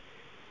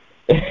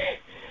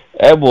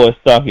 That boy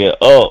stunk it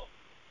up.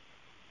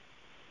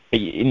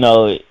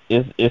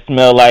 It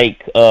smelled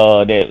like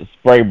that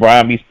spray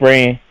Brian be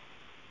spraying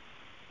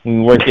when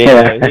we worked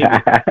there.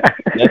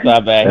 That's how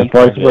bad he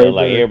smelled.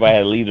 Like, everybody had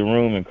to leave the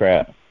room and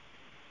crap.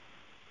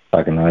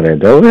 Talking all that.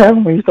 What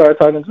happened when you started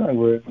talking to him,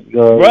 bro?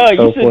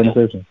 You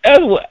should.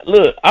 That's what.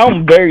 Look,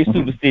 I'm very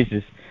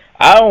superstitious.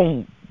 I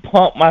don't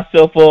pump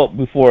myself up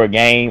before a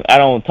game. I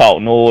don't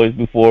talk noise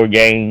before a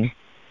game.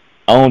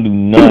 I don't do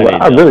none of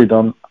that. I really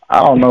don't. I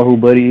don't know who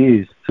Buddy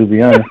is, to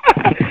be honest.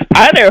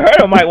 I never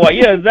heard of Mike White.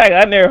 Yeah, exactly.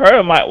 I never heard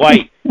of Mike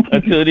White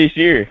until this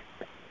year.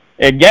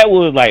 And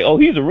Gatwood was like, "Oh,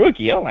 he's a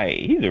rookie." I'm like,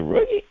 "He's a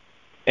rookie?"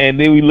 And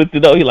then we looked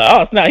it up. He's like,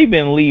 "Oh, it's not. He's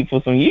been in the league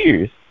for some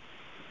years."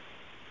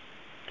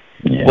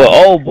 Yeah, but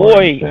old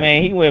boy,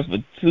 man, he went for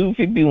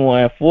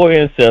 251, 4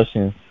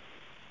 interceptions,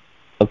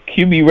 a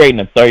QB rating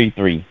of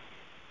 33.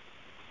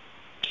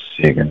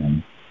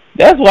 Sickening.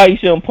 That's why you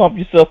shouldn't pump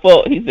yourself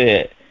up. He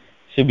said,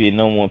 should be a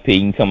number 1 pick.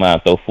 You can come out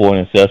and throw 4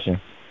 interceptions.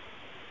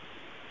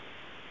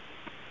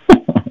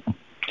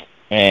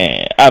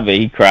 Man, I bet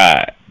he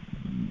cried.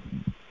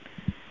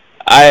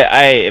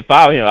 If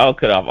I were him, I would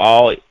cut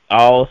off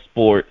all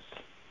sports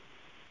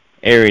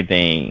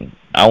everything.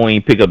 I won't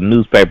even pick up the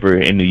newspaper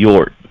in New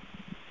York.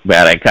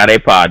 But like, they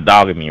probably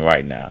dogging me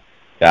right now.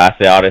 I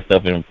say all that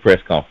stuff in a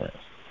press conference.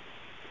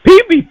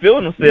 People be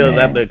feeling themselves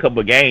after a couple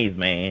of games,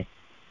 man.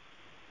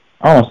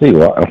 I don't see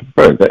why.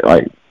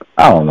 Like,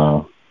 I don't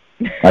know.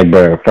 Like,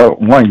 bro,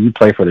 one, you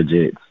play for the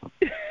Jets.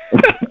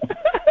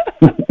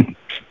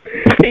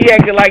 He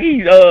acting like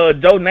he's Joe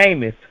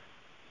Namath.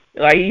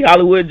 Like he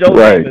Hollywood Joe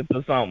Namath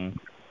or something.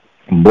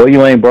 Boy,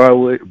 you ain't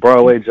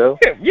Broadway Joe?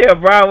 Yeah,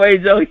 Broadway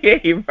Joe. Yeah,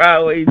 he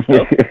Broadway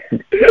Joe.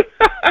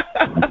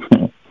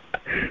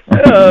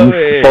 Oh,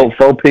 man.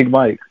 Four Pig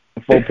Mike.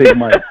 That's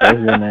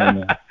your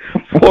name.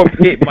 Four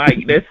Pig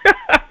Mike. That's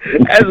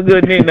a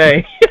good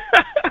nickname.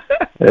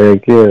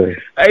 Heck yeah.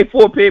 Hey,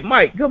 Four Pig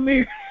Mike, come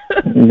here.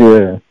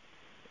 Yeah.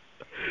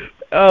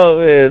 Oh,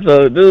 man.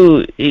 So,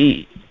 dude,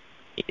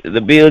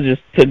 the Bills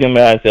just took him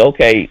out and said,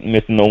 okay,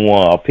 Mr. No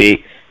 1, I'll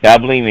pick. God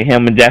believe me,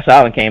 him and Josh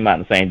Allen came out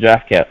in the same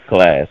draft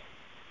class.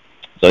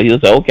 So he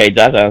was like, okay,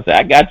 Josh Allen said,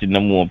 I got you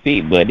number 1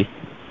 pick, buddy.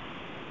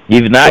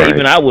 Even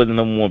I wasn't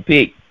number 1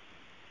 pick.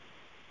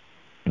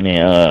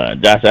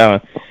 And Josh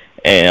Allen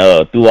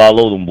and threw all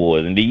over them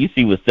boys. And did you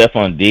see what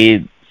Stephon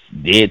did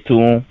to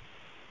him?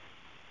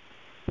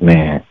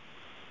 Man,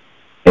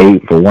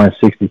 8 for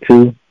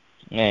 162.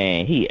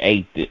 Man, he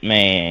ate it.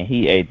 Man,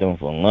 he ate them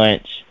for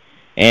lunch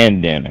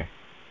and dinner.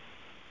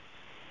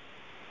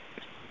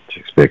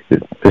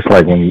 Expected. It's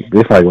like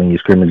when you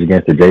scrimmage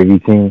against the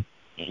JV team.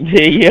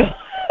 Yeah.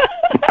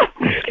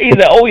 He's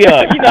like, oh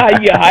yeah, you know how you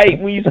get hype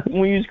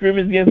when you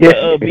scrimmage against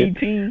the B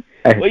team.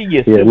 Well, you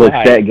get super look,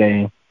 hype. stat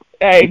game.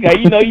 Hey, guy,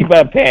 you know you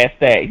about to pass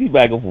that. You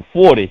about to go for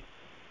 40.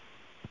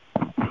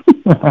 You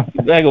about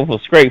to go for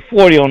straight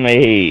 40 on their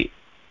head.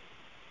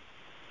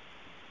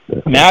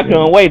 Man, I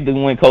couldn't wait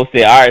when Coach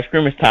said, all right,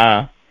 scrimmage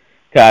time.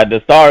 Cause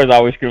the starters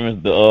always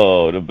scrimmage the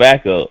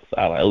backups.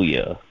 I was like, oh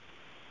yeah,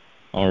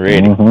 I'm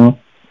ready. Mm-hmm.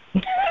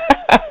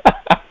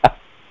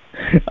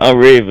 I'm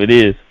ready for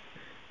this.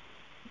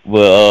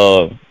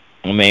 But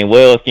I mean, what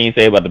else can you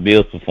say about the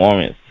Bills'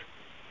 performance?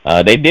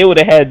 They did what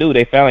they had to do.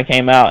 They finally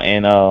came out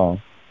and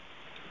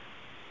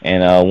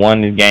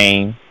won this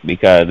game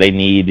because they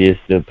need this.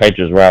 The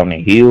Patriots were on their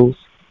heels.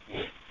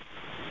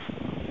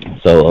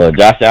 So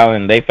Josh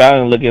Allen, they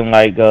finally looking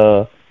like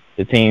the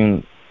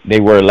team they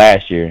were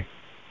last year,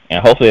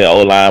 and hopefully the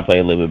O-line play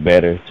a little bit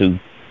better too.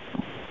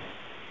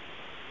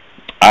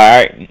 All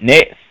right,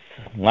 next,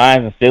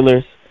 Lions and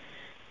Steelers.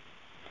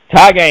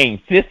 Tie game,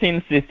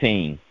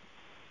 15-15.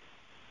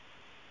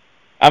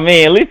 I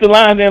mean, at least the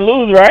Lions didn't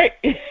lose, right?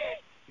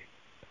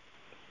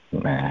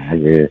 Nah,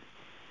 yeah.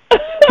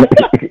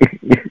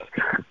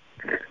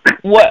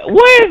 What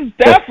is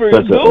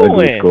Stafford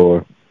doing?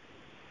 Score.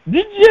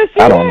 Did you just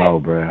see I don't that? know,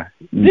 bro.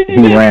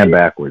 He ran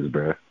backwards,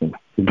 bro.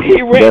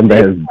 He ran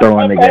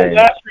throwing the game.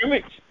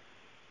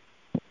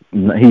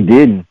 No, he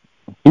didn't.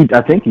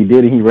 I think he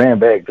did, and he ran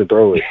back to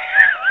throw it.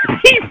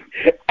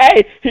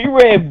 He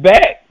ran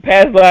back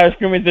past the line of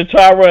scrimmage to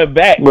try to run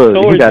back. Look,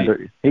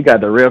 he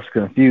got the refs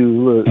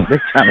confused. Look,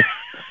 they're trying to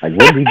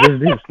what did he just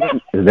do?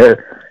 Is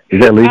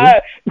that legal?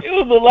 It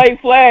was a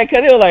late flag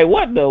because they were like,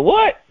 what the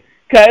what?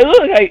 Cause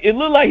it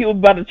looked like he was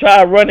about to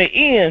try to run it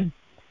in.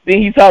 Then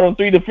he saw them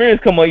 3 defenders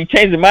come on. He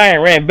changed his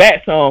mind, ran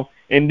back some,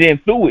 and then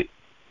threw it.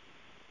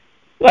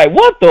 Like,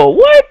 what the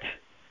what?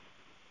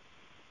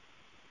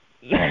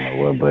 I don't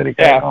know what buddy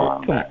got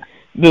on, man.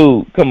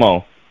 Dude, come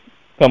on,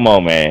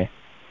 man.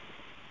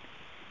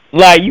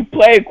 Like, you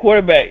play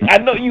quarterback. I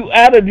know you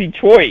out of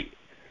Detroit,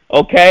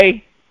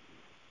 okay?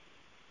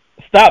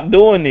 Stop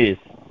doing this.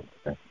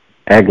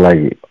 Act like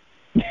it.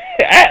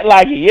 Act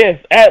like it,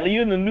 yes.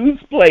 You in the news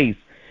place.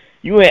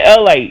 You in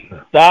L.A.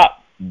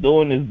 Stop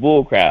doing this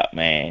bull crap,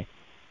 man.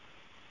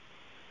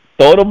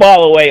 Throw the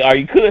ball away, or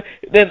you could.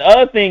 Then the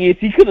other thing is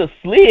he could have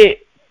slid,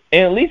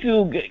 and at least he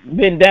would have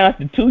been down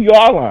to the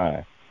 2-yard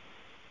line.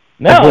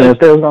 No, if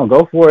they was gonna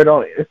go for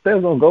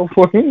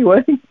it,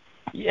 anyway.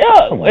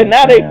 Yeah, and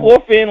now they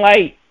forfeiting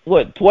like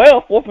what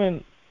 12,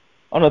 forfeiting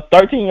on a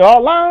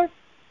 13-yard line.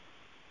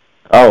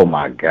 Oh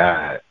my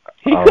God!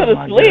 He could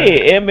have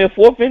slid and been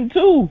forfeiting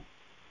too.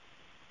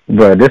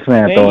 Bro, this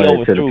man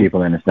throwing it to the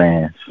people in the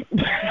stands.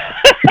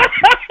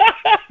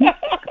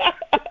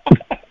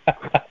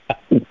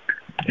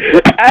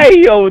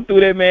 He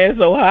overthrew that man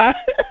so high.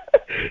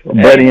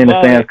 Buddy in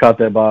the stands caught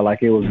that ball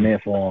like it was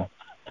meant for him.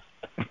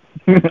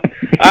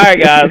 All right,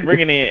 guys, bring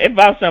it in. If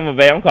I'm Sean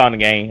McVay, I'm calling the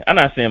game. I'm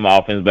not seeing my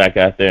offense back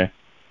out there.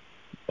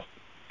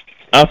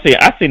 I've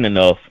seen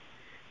enough.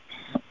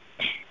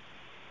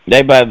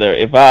 They better.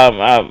 If I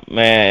was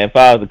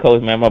the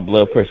coach, man, my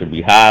blood pressure would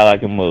be high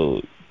like a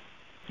mug.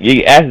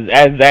 You ask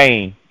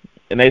Zane,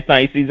 and next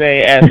time you see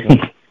Zane, ask him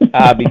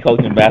how I be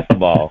coaching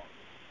basketball.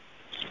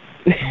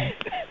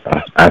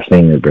 I've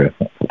seen it, bro.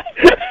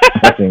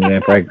 I've seen it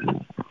in practice.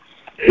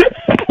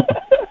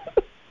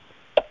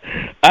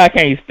 I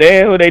can't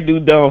stand when they do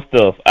dumb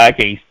stuff. I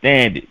can't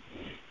stand it.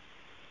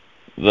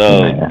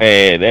 So,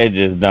 man, that's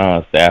just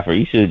Don Stafford.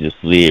 You should have just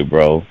slid,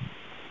 bro.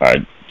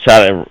 Yeah,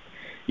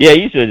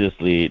 you should have just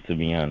slid, to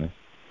be honest.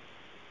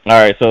 All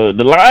right, so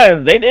the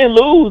Lions, they didn't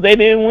lose. They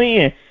didn't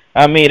win.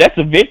 I mean, that's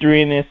a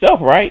victory in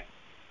itself, right?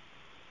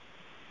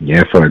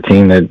 Yeah, for a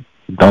team that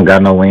don't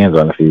got no wins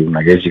on the season,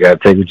 I guess you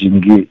got to take what you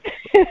can get.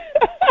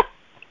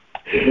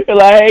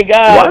 Like, hey,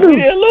 guys, we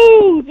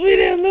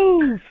didn't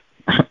lose.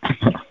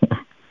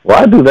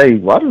 Why do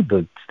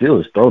the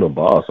Steelers throw the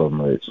ball so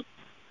much?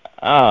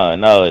 Oh,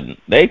 no,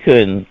 they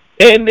couldn't.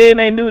 And then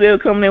they knew they were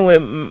coming in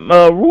with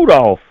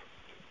Rudolph.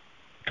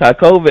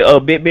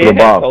 COVID, Big Ben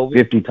had COVID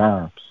 50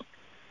 times.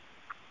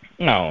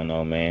 I don't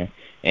know, man.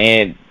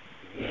 And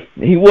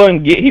he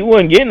wasn't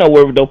getting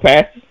nowhere with those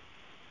passes.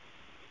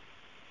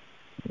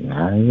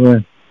 Nah, he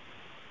wasn't.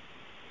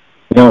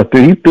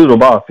 He threw the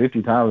ball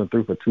 50 times and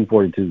threw for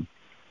 242.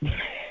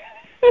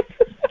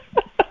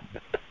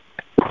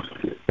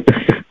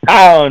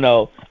 I don't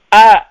know.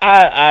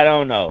 I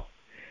don't know.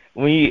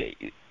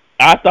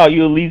 I thought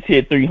you at least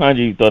hit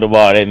 300. You throw the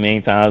ball that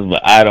many times,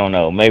 but I don't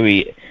know.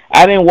 Maybe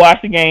I didn't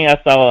watch the game. I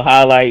saw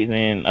highlights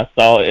and I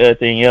saw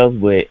everything else,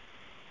 but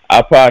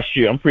I'm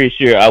pretty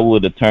sure I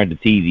would have turned the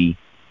TV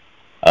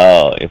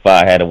if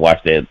I had to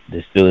watch the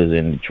Steelers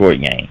in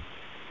Detroit game.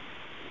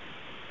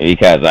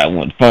 Because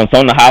from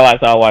some of the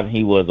highlights I watched,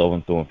 he was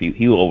overthrowing people.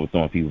 He was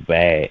overthrowing people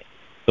bad,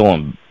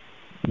 throwing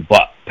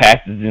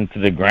passes into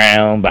the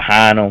ground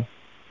behind him.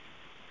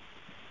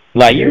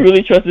 Like, you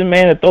really trust this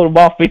man to throw the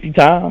ball 50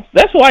 times?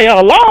 That's why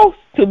y'all lost,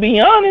 to be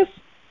honest.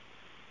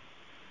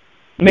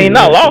 I mean,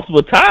 not lost,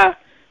 but tie.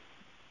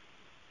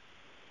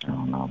 I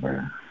don't know,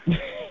 bro.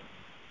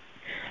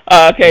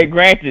 Okay,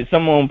 granted,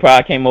 someone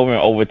probably came over in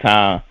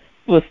overtime,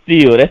 but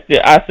still,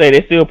 I say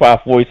they still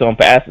probably 40-some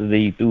passes that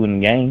he threw in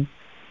the game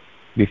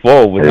before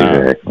overtime.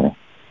 Exactly.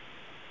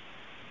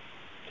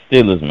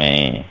 Steelers,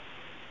 man.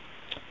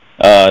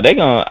 They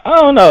gonna, I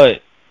don't know.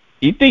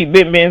 You think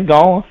Big Ben's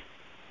gone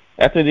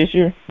after this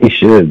year? He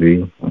should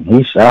be.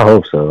 I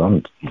hope so.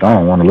 I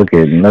don't want to look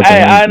at nothing.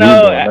 I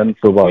know. Nothing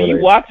football when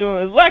you watch him,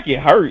 it's like it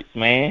hurts,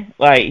 man.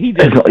 Like he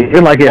just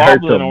it's like it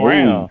hurts to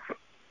around. move.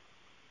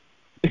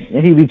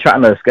 And he be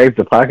trying to escape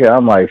the pocket.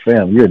 I'm like,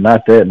 fam, you're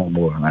not that no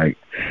more. Like,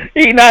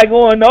 he not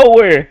going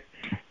nowhere.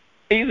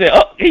 He said,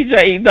 he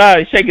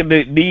started shaking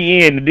the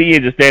DN. The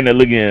DN just standing there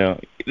looking at him.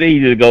 Then he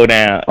just go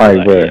down.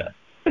 Like, bro,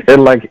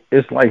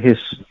 it's like his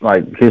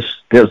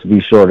steps be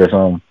short or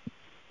something.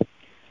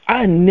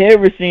 I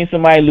never seen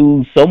somebody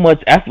lose so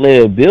much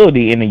athletic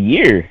ability in a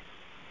year.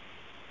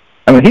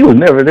 I mean, he was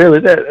never there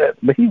with that,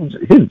 but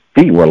his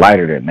feet were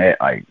lighter than that.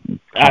 Like,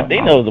 I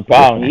think that was the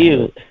problem.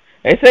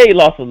 They say he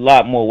lost a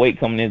lot more weight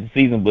coming into the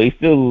season, but he's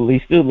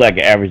still like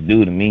an average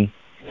dude to me.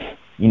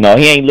 You know,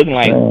 he ain't looking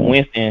like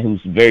Winston,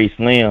 who's very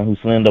slim, who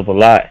slimmed up a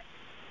lot.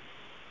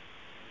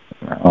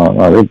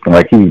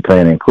 Like he be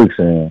playing in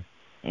quicksand.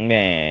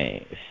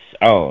 Man,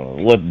 I don't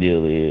know what the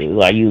deal is.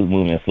 Like he was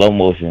moving in slow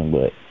motion,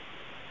 but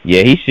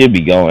yeah, he should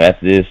be going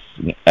after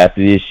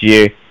this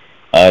year.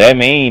 That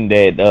means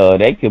that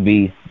they could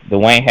be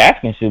Dwayne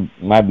Haskins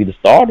might be the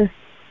starter.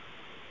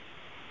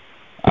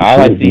 I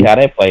like to see how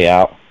that play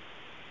out.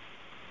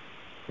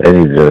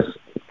 They just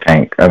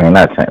tank. I mean,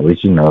 not tank.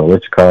 What you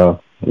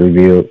call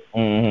rebuild.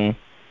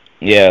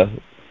 Yeah.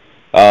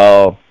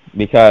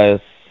 Because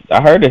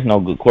I heard there's no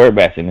good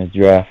quarterbacks in this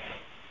draft.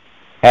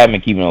 Haven't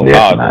been keeping a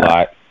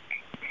lot.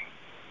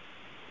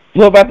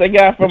 What about that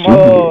guy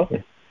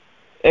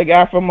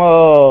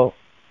from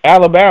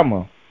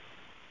Alabama?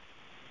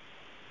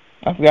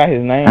 I forgot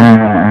his name.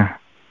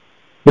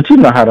 But you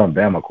know how them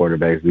Bama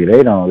quarterbacks be.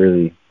 They don't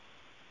really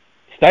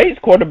State's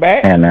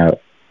quarterback. pan out.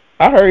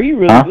 I heard he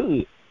really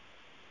good.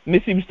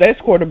 Mississippi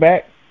State's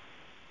quarterback.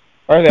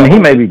 I mean, he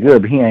may be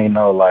good, but he ain't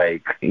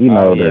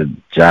the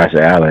Josh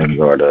Allen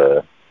or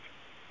the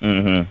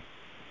none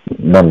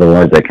of the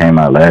ones that came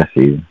out last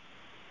season.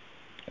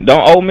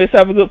 Don't Ole Miss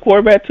have a good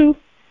quarterback too?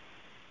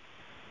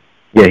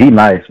 Yeah, he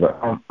nice, but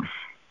I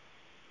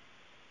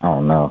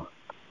don't know.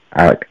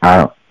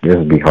 This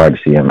would be hard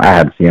to see him. I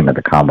had to see him at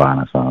the combine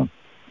or something.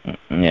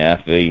 Yeah,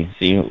 I feel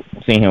you.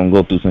 Seeing him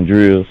go through some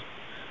drills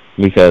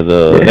because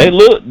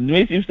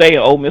Mississippi State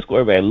and Ole Miss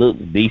quarterback look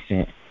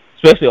decent,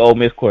 especially Ole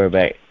Miss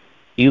quarterback.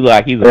 He look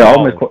like he's a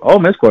baller. Ole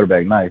Miss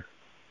quarterback nice.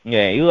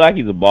 Yeah, he look like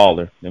he's a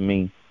baller to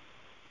me.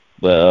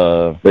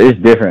 But it's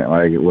different,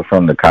 like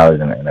from the college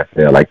and the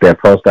NFL, like that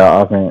pro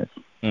style offense.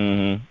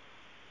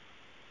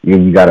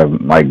 You gotta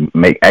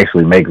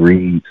make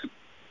reads.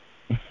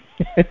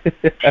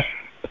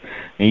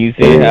 And you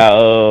see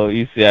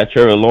how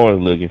Trevor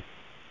Lawrence looking.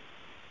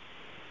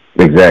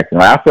 Exactly.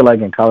 I feel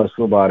like in college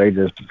football they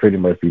just pretty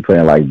much be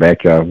playing like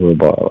backyard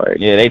football. Like,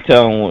 yeah,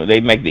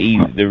 they make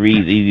the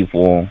reads easy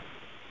for them.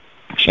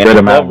 Spread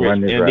them out and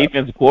run this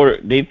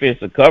route.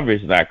 Defensive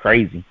coverage is not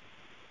crazy.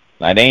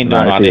 Like they ain't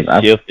doing all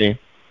that shifting.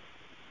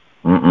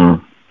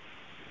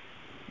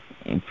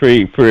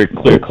 Pretty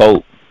clear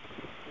coat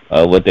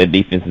of what that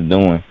defense is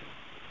doing.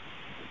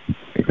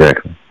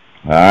 Exactly.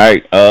 All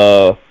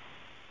right.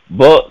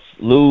 Bucks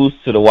lose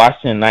to the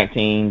Washington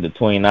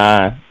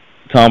 19-29.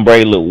 Tom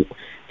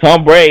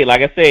Brady,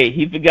 like I said,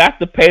 he forgot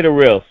to pay the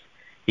refs.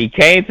 He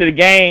came to the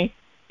game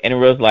and the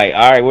refs like,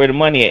 all right, where the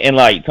money at? And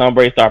like Tom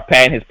Brady started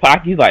patting his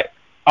pocket. He's like,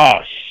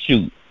 oh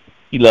shoot.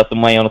 He left the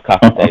money on the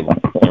coffee table.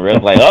 And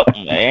Russ like, oh,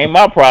 that ain't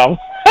my problem.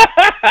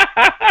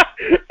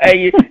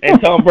 Hey,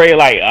 and Tom Brady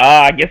like,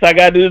 I guess I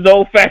gotta do this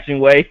old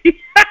fashioned way.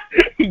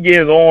 He gets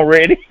his arm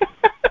ready.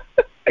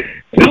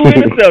 2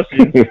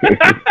 interceptions.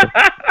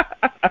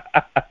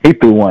 He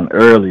threw one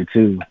early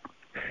too.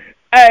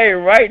 Hey,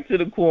 right to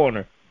the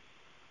corner.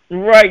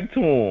 Right to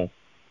him.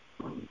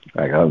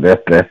 Like, oh,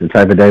 that's the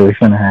type of day we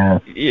finna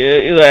have. Yeah,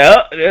 he's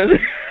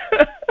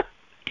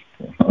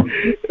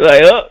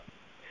like,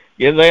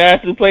 guess I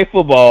have to play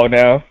football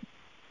now.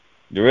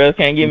 The rest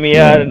can't get me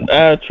out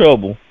of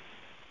trouble.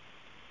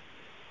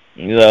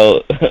 You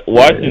know,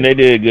 Washington, they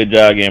did a good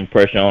job getting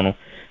pressure on him.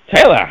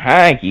 Taylor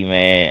Heineke,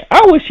 man,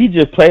 I wish he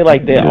just played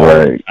like that all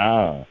the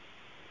time.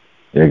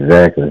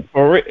 Exactly.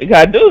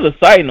 God, dude's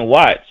exciting to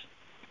watch.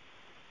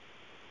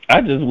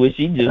 I just wish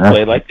he just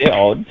played like that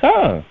all the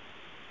time.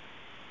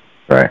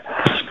 Right.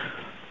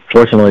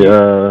 Fortunately,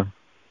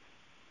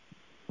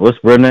 what's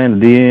brother name?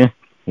 The DN?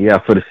 He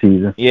out for the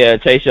season. Yeah,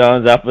 Chase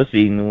Young's out for the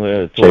season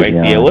with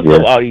ACL. What's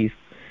up, all these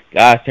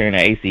guys turning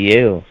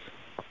ACLs?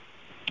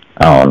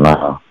 I don't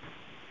know.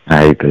 I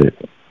hate that.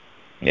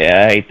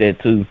 Yeah, I hate that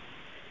too.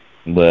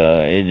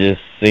 But it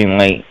just seemed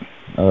like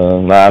a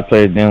lot of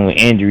players dealing with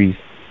injuries.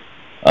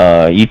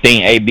 You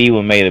think AB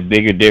would make a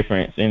bigger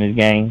difference in his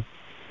game?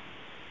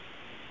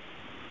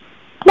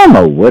 I don't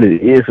know what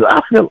it is.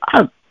 I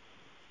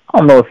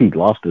don't know if he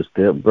lost a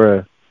step,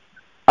 bruh.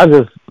 I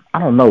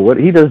don't know what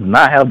he does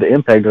not have the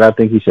impact that I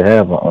think he should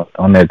have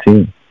on that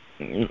team.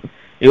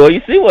 Well,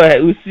 you see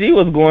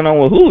what's going on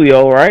with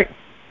Julio, right?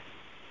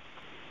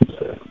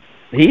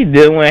 He's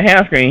dealing with a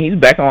hamstring. He's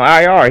back on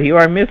IR. He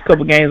already missed a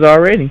couple games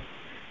already.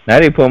 Now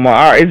they put him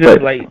on IR. It's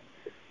just like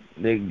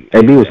the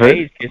AB was hurt.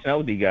 Age catching up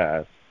with these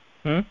guys.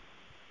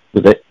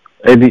 Did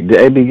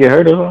AB get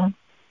hurt or something?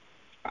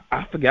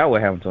 I forgot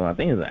what happened to him. I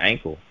think it was an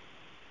ankle.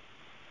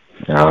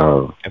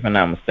 Oh. If I'm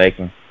not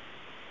mistaken.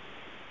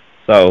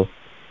 So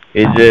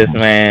it's just,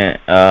 man.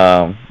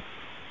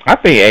 I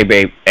think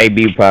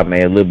AB probably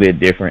made a little bit of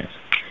difference,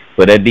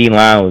 but that D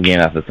line was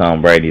getting after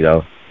Tom Brady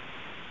though.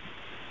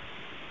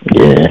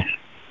 Yeah.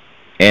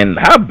 And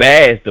how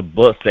bad is the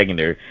Bucs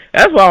secondary?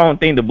 That's why I don't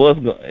think the Bucs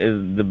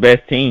is the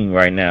best team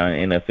right now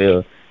in the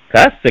NFL.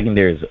 That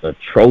secondary is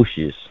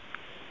atrocious.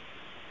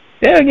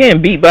 They're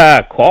getting beat by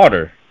a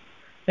Carter.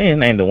 I think his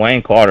name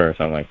Dwayne Carter or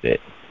something like that.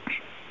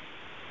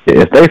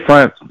 Yeah, if they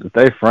front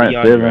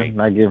seven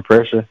not getting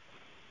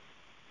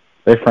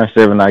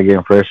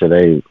pressure,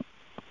 they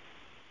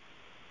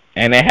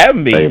and they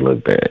haven't been. They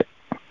look bad.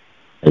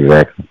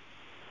 Exactly.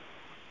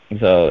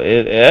 So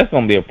that's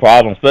gonna be a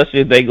problem,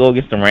 especially if they go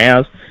against the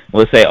Rams.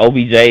 Let's say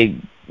OBJ,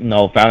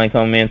 finally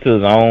coming into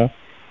his own,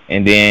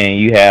 and then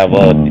you have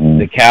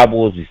the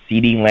Cowboys with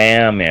CeeDee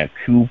Lamb and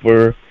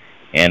Cooper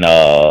and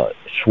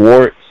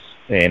Schwartz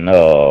and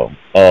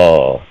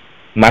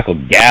Michael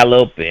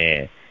Gallup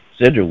and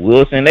Cedric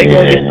Wilson. They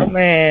go get some,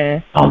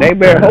 man. They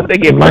better hope they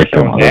get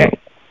pressure on that.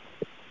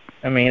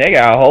 I mean, they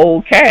got a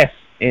whole cast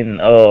in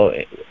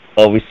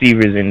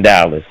receivers in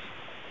Dallas.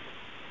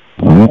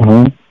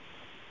 Mm-hmm.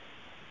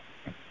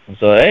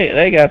 So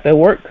they got their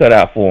work cut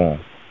out for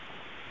them.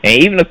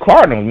 And even the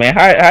Cardinals, man,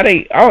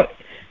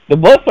 the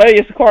Bucs play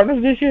against the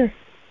Cardinals this year?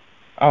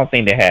 I don't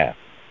think they have.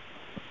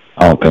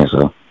 I don't think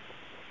so.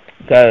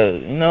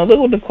 Because, look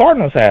what the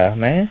Cardinals have,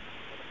 man.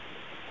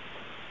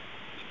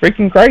 It's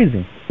freaking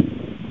crazy.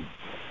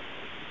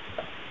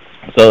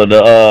 So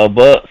the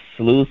Bucs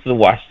lose to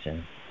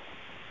Washington.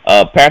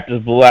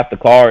 Panthers blew out the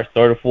Cards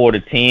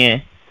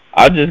 34-10.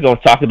 I'm just going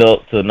to chalk it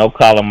up to no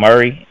Kyler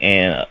Murray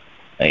and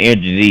an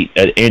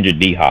injured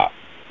D-Hop.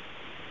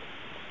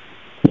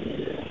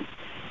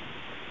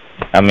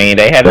 I mean,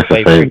 they had to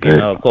play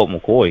freaking Colt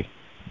McCoy.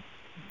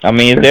 I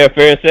mean, is there a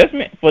fair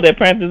assessment for that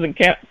Panthers and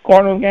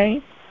Cardinals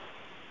game?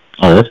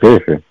 Oh, that's very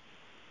fair.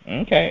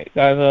 Okay,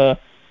 because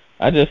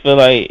I just feel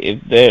like if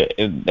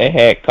they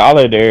had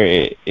Kyler there,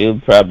 it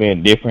would probably be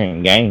a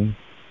different game.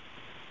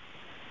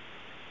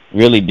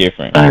 Really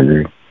different. I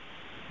agree.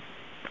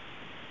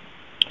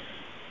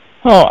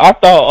 Oh, I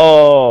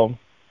thought.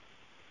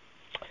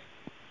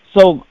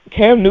 So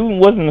Cam Newton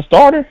wasn't a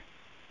starter?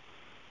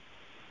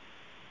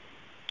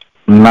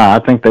 Nah, I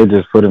think they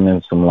just put him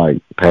in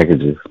some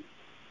packages.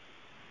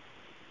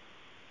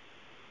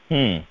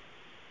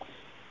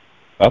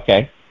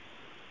 Okay.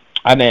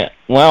 When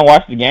I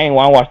watched the game,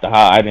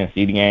 I didn't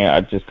see the game.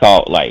 I just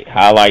caught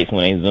highlights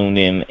when they zoomed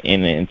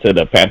into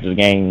the Panthers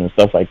game and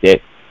stuff like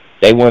that.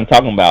 They weren't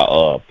talking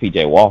about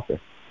PJ Walker.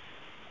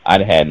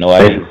 I had no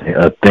idea.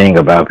 A thing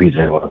about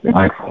PJ Walker.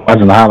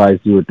 Watching the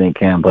highlights, you would think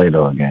Cam played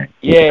all game.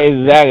 Yeah,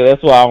 exactly.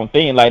 That's what I'm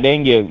thinking. They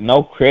didn't give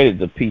no credit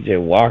to PJ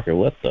Walker.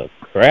 What the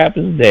crap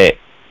is that?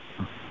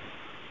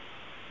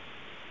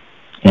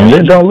 And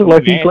it don't look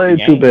like he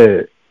played too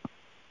bad.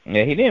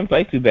 Yeah, he didn't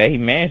play too bad. He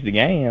managed the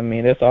game. I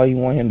mean, that's all you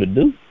want him to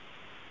do.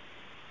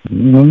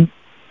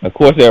 Mm-hmm. Of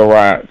course they'll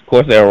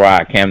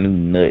ride Cam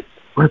Newton nuts.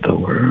 What the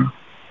world?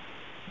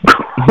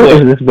 What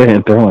is this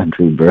man throwing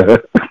to, bro?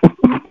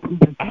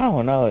 I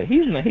don't know.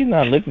 He's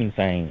not looking the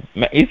same.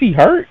 Is he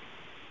hurt?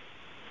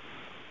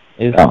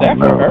 Is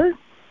Stafford hurt?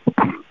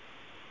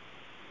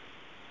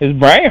 his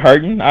brain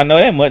hurting. I know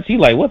that much. He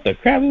like, what the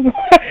crap?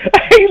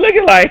 He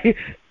looking like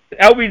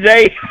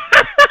LBJ.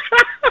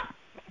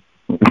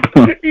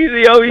 You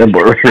see OBJ? That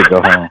boy ready to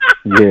go home.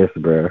 Yes,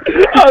 bro.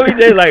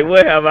 OBJ like,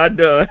 what have I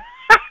done?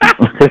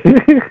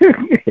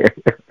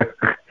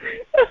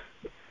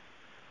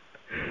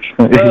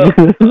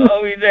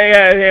 OBJ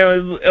had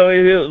him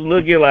was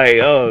looking like,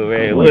 oh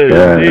man, what is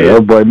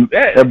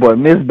this? That boy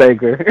Miss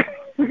Baker.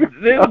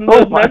 This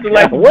looks nothing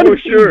like the what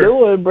brochure. What are you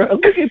doing, bro?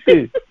 Look at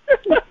this.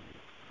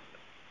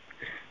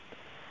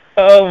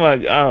 Oh my, I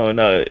don't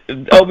know.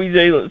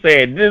 OBJ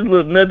saying this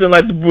looks nothing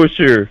like the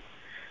brochure.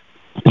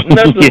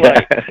 Nothing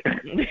like.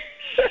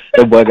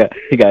 That boy got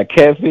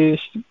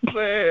catfish.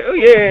 Man,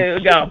 yeah,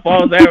 got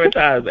false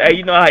advertising. Hey,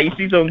 you know how you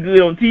see something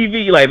good on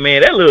TV? You like,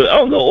 man, that look.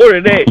 I'm gonna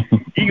order that.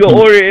 You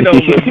go order it on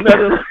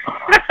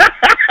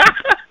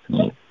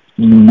nothing.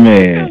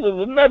 Man, It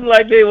was nothing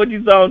like that what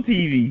you saw on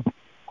TV.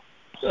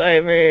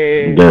 Like,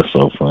 man, that's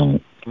so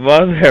funny.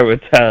 false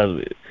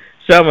advertisement.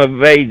 Summer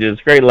Vegas,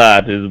 straight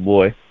lie to this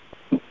boy.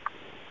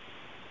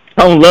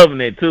 I'm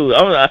loving it too.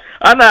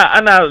 I'm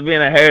not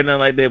being a hater nothing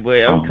like that,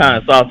 but I'm kind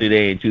of salty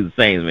they ain't choose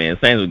the Saints, man.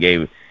 Saints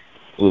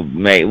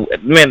man,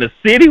 the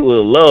city would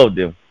have loved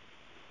them.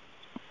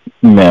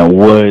 Man,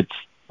 what?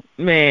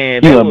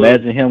 Man, you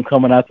imagine him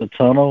coming out the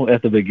tunnel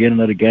at the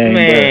beginning of the game?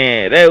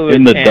 Man, that was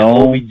in the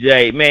dome.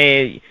 OBJ,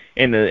 man,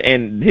 and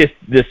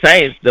the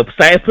Saints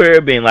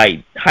player been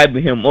like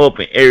hyping him up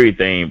and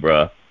everything,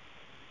 bro.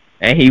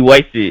 And he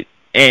wasted.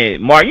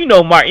 And Mark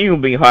Ingram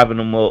been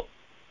hyping him up.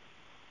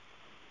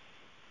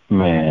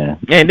 Man.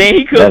 And then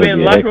he could have been in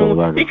the locker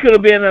room. He could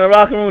have been in the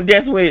locker room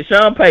dancing with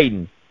Sean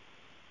Payton.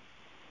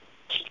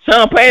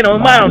 Sean Payton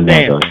on mountain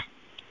dancing.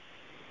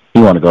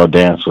 You want to go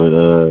dance with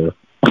you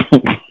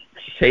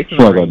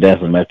want to go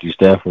dance with Matthew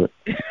Stafford?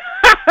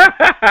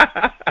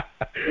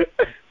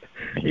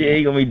 Yeah,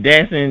 he gonna be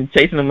dancing,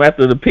 chasing him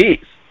after the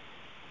picks.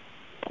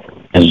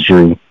 That's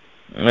true.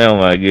 Oh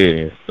my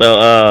goodness.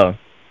 So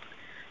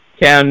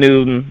Cam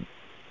Newton,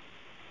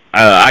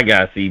 I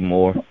gotta see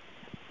more.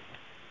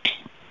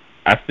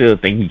 I still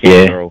think he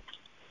can throw.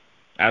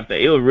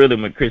 It was really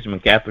my Christian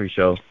McCaffrey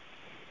show,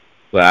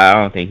 but I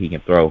don't think he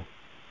can throw.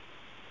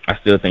 I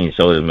still think his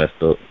shoulder's messed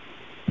up.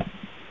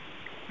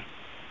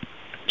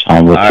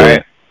 All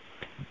right.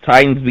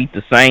 Titans beat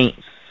the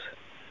Saints.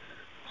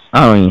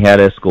 I don't even have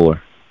that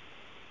score.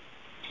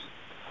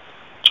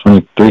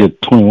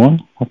 23-21,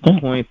 I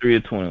think.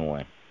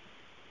 23-21.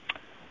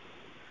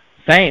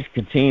 Saints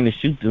continue to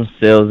shoot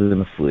themselves in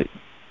the foot.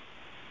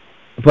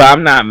 But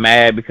I'm not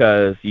mad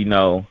because, you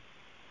know,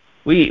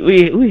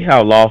 we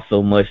have lost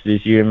so much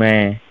this year,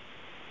 man.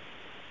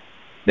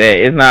 That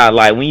it's not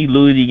like when you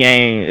lose the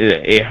game,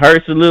 it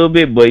hurts a little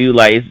bit, but you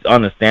like it's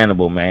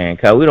understandable, man.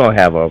 Cause we don't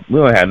have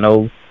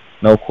no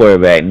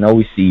quarterback, no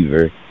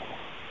receiver,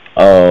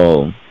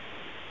 O-line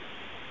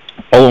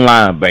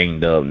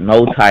banged up,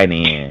 no tight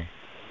end.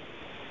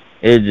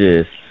 It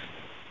just.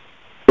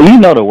 You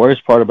know the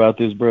worst part about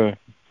this, bro?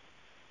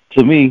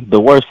 To me, the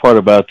worst part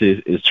about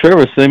this is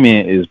Trevor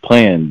Siemian is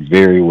playing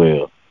very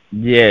well.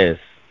 Yes.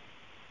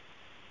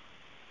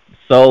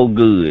 So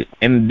good.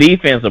 And the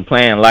defense are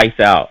playing lights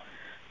out.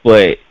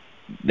 But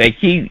they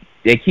keep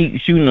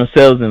shooting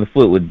themselves in the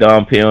foot with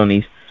dumb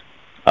penalties.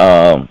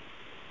 Sean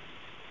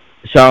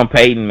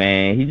Payton,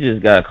 man, he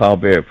just got to call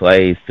better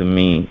plays to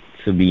me,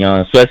 to be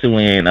honest. Especially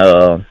when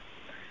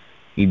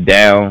he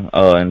down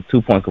in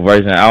 2-point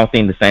conversion. I don't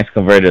think the Saints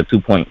converted a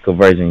 2-point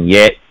conversion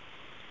yet.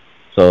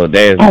 So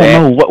there's that. I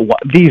don't know what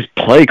these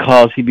play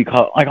calls he be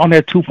called. Like on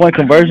that 2-point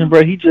conversion,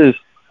 bro, he just...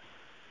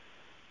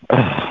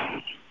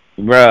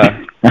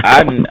 Bruh,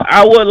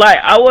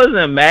 I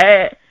wasn't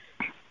mad.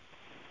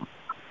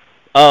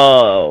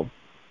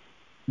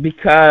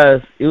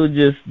 Because it was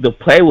just the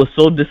play was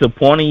so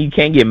disappointing. You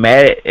can't get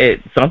mad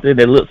at something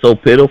that looked so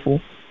pitiful.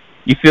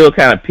 You feel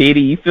kind of pity.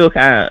 You feel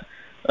kind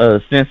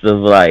of a sense of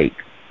like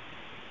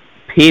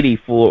pity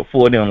for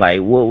them.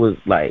 Like what was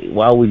like?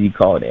 Why would you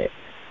call that?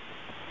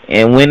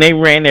 And when they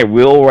ran that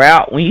real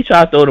route, when you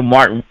try to throw to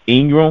Mark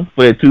Ingram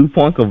for a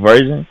 2-point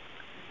conversion,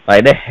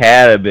 like that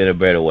had to be a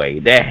better way.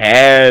 That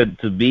had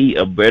to be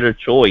a better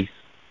choice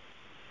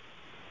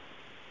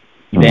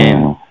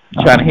than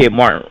trying to hit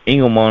Mark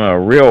Ingram on a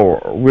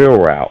real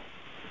route.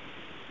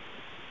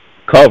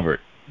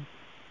 Covered.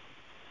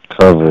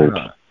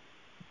 I'm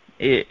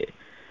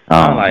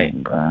like,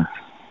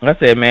 I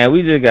said, man,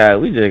 we just got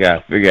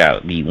to figure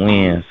out these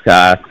wins,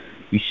 guys.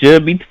 We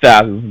should beat the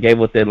Falcons.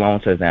 Gave up that long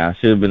touchdown.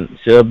 Should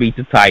beat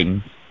the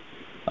Titans.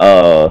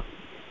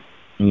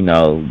 You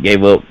know,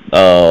 gave up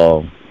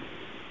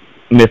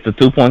missed a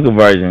 2-point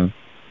conversion.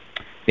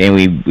 Then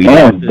we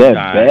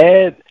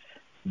that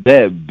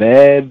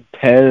bad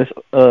pass,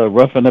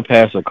 roughing the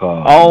passer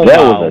call. Oh, that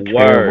was a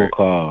terrible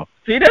call.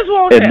 See, that's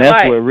what I'm saying. And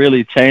that's what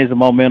really changed the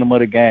momentum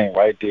of the game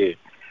right there.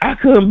 I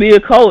couldn't be a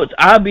coach.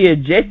 I'd be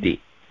ejected.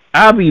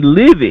 I'd be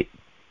livid.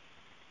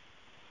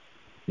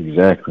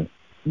 Exactly.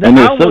 And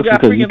it sucks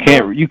because you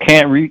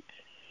can't review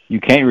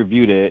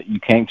that. You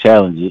can't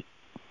challenge it.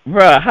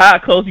 Bruh, how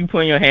close you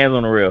putting your hands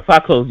on the ref? How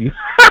close you?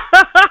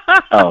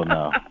 Oh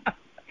no.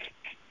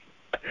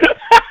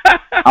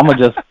 I'm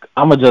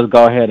gonna just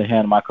go ahead and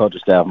hand my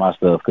coaching staff my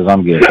stuff because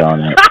I'm getting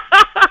on that.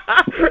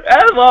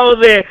 That's what I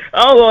was saying.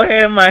 I'm gonna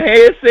have my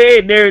headset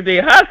and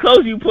everything. How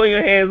close you put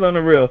your hands on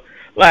the rail?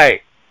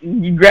 Like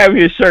you grab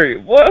his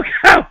shirt. What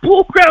kind of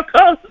bullcrap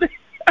comes?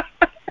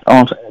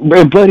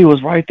 Buddy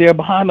was right there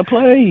behind the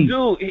play.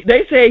 Dude,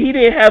 they said he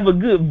didn't have a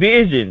good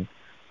vision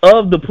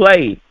of the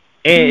play,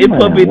 and it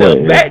put in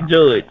the back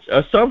judge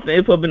or something.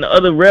 It put in the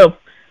other ref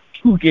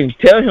who can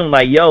tell him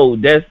like, "Yo,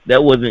 that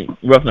wasn't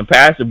roughing the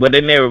passer," but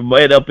they never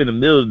met up in the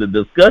middle to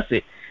discuss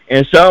it.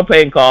 And Sean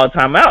Payton called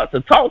timeout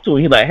to talk to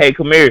him. He's like, "Hey,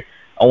 come here.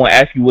 I want to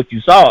ask you what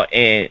you saw."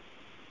 And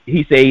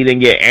he said he didn't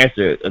get an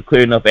answer, a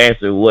clear enough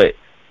answer. What?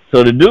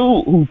 So the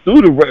dude who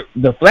threw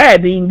the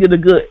flag didn't get a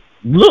good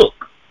look.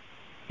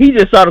 He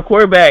just saw the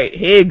quarterback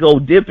head go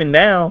dipping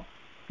down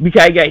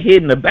because he got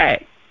hit in the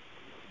back.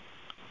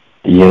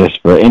 Yes,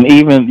 bro. And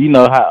even, you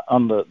know, how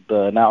on the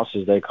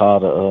announcers they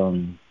call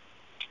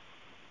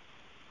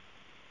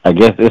I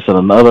guess it's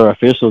another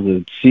official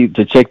to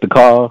check the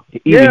call.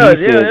 That's what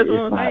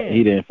I'm saying.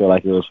 He didn't feel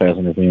like it was pass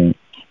interference.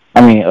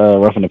 I mean,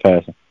 roughing the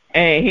passer.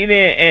 And he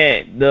didn't.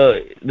 And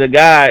the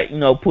guy, you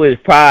know, put his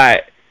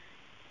pride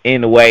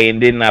in the way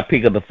and did not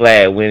pick up the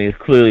flag when it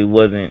clearly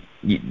wasn't.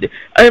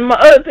 And my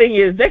other thing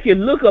is they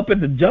can look up at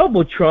the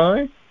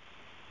jumbotron.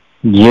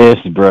 Yes,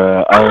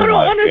 bro. I don't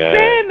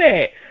understand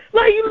that.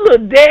 Like you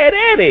look dead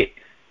at it.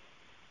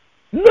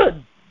 Look,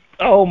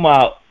 oh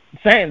my.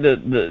 Saying the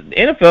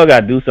NFL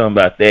got to do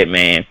something about that,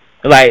 man.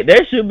 Like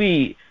there should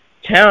be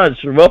challenge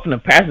for roughing the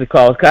passer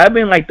calls. Cause I've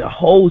been like the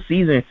whole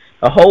season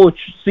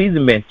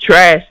been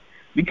trash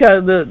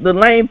because the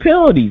lame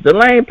penalties, the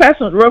lame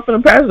roughing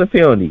the passer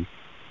penalties.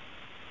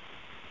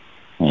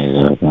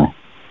 Yeah.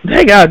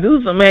 They gotta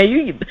do something,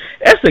 man.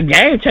 That's a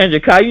game changer.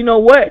 Cause you know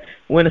what?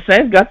 When the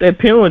Saints got that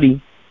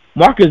penalty,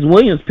 Marcus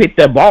Williams picked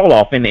that ball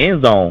off in the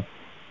end zone.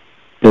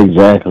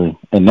 Exactly,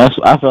 and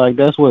I feel like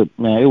that's what,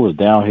 man. It was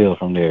downhill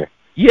from there.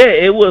 Yeah,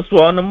 it was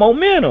on the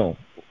momentum.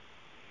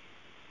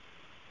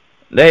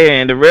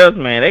 And the refs,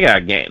 man, they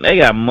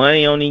got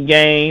money on these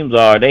games,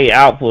 or they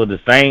out for the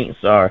Saints,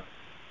 or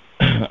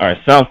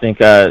something.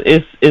 Cause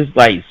it's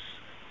like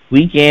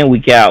week in,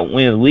 week out.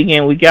 When it's week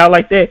in, week out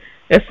like that,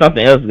 that's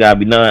something else got to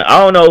be done. I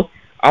don't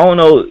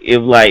know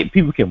if like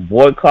people can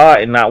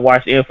boycott and not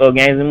watch NFL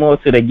games anymore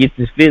till they get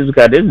this fixed,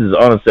 because this is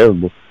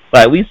unacceptable.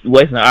 Like we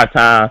wasting our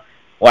time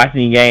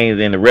watching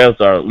games, and the refs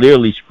are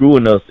literally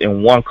screwing us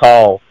in one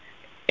call.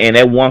 And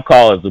that one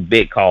call is a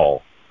big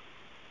call.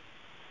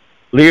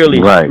 Literally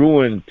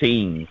screwing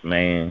teams,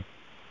 man.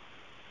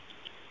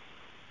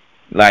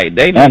 Like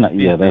they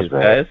need that's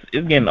right.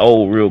 It's getting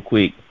old real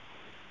quick.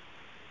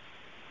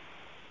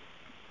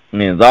 I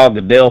mean, it's all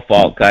Goodell's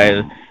fault,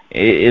 guys.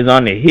 It's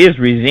under his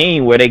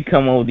regime where they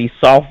come up with these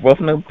soft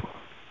roughing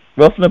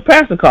the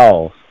passer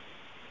calls.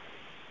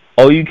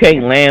 Oh, you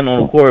can't land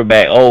on the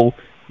quarterback. Oh,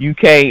 you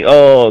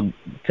can't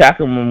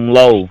tackle him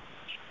low.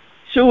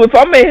 Shoot, if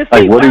I made his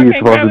like, what are you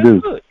supposed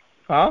to do?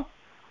 Huh?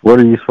 What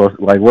are you supposed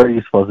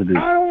to do?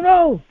 I don't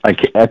know.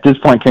 Like at this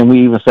point, can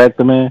we even sack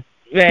the man?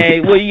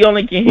 Man, well, you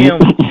only can hit him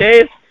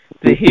chest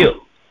to hip.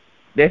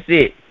 That's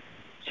it.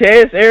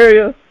 Chest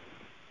area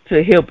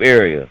to hip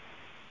area.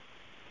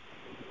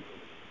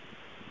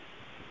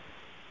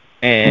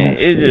 And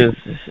it's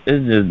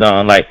just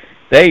done. Like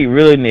they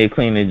really need to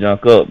clean the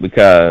junk up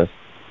because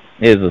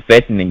it's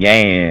affecting the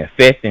game,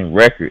 affecting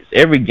records.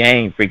 Every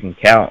game freaking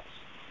counts.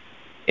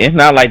 It's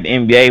not like the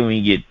NBA when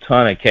you get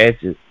ton of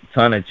catches,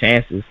 ton of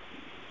chances.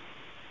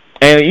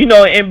 And you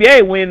know, in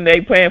NBA when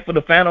they playing for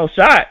the final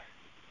shot,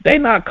 they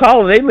not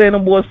calling. They letting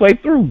them boys play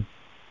through.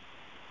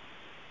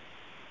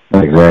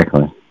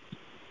 Exactly.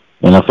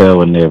 NFL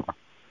would never.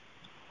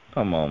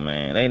 Come on,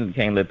 man. They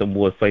can't let them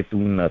boys play through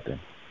nothing.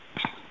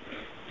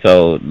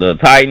 So the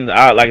Titans,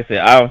 like I said,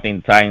 I don't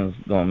think the Titans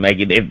gonna make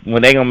it.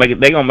 When they gonna make it,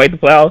 they gonna make the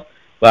playoffs.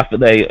 But I feel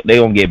they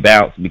gonna get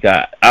bounced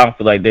because I don't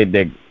feel like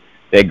they're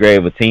that great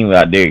of a team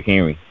without Derrick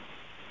Henry.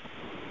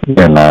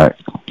 They're not.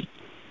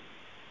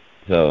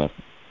 So,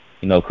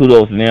 you know,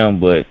 kudos to them,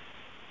 but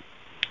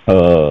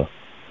they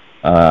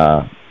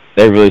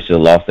really should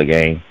have lost the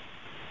game.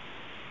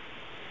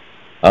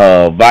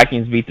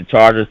 Vikings beat the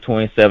Chargers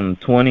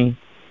 27-20.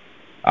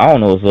 I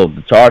don't know what's up with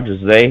the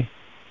Chargers.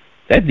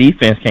 That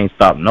defense can't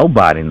stop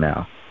nobody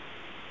now.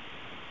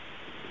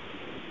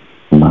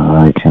 No,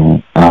 I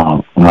can't.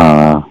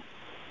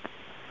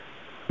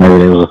 Maybe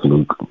they was a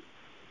fluke.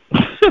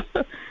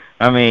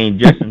 I mean,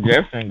 Justin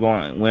Jefferson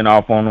went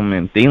off on them,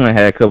 and Thielen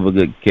had a couple of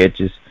good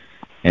catches,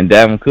 and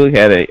Dalvin Cook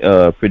had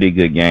a pretty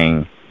good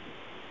game.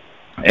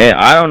 And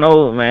I don't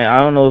know, man. I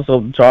don't know what's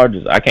up with the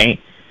Chargers. I can't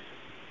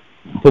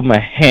put my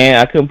hand.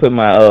 I couldn't put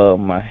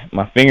my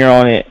my finger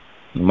on it.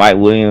 Mike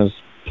Williams'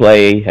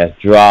 play has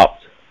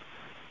dropped.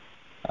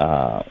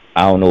 I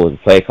don't know what the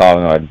play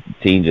calling or the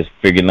team just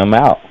figuring them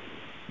out.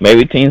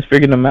 Maybe teams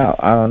figuring them out.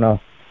 I don't know.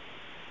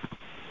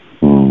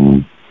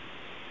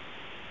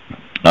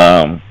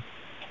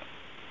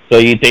 So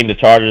you think the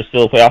Chargers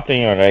still a playoff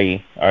team, or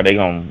are they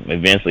gonna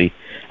eventually?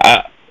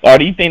 Or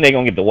do you think they're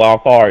gonna get the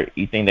wild card?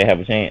 You think they have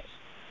a chance?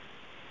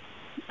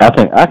 I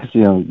think I can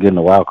see them getting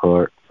a wild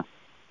card.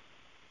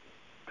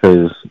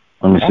 Because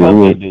let me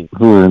see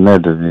who is in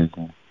that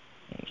division.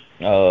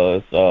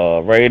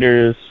 It's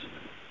Raiders,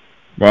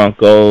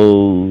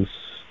 Broncos,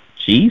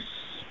 Chiefs.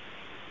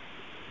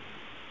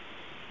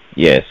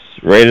 Yes,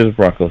 Raiders,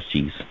 Broncos,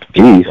 Chiefs.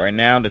 Chiefs. Right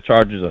now, the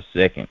Chargers are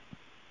second.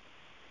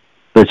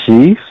 The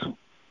Chiefs?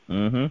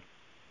 Mm-hmm.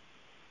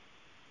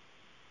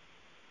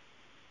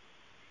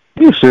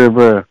 You sure,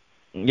 bro?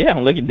 Yeah,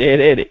 I'm looking dead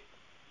at it.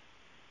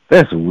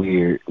 That's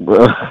weird,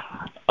 bro.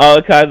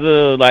 Oh, because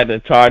of, like, the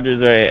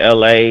Chargers are in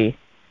L.A.,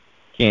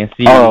 Kansas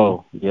City.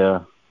 Oh,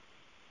 yeah.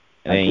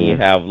 And then you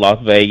have Las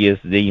Vegas,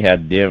 then you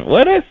have Denver.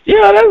 Well, that's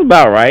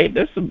about right.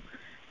 The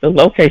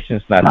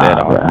location's not that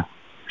off. Bro.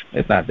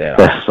 It's not that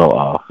That's off. so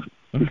off.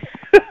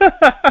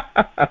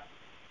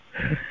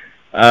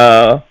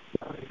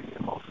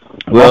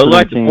 Well,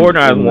 like the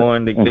 49ers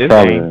won this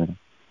game.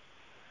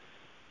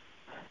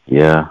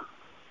 Yeah.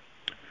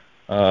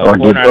 Or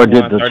did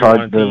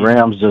the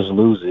Rams just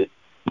lose it?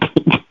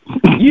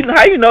 You know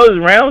how you know the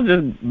Rams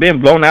just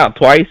been blown out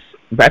twice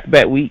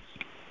back-to-back weeks?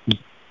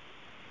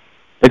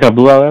 They got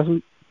blew out last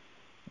week?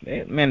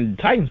 Man,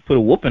 the Titans put a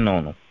whooping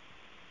on them.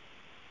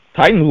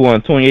 Titans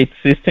won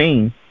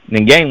 28-16.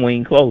 The game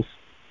wasn't close.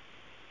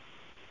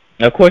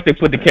 Now, of course, they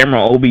put the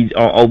camera on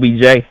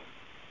OBJ.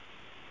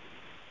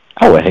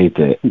 I would hate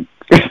that.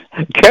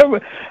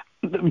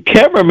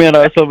 Cameramen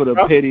are some of the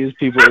pettiest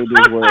people in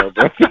this world,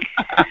 bro.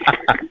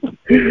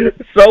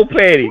 So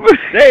petty.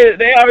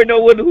 They already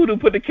know who to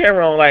put the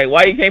camera on. Like,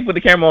 why you can't put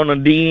the camera on the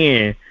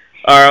DN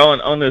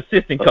or on the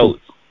assistant coach?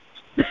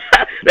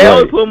 They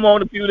always put them on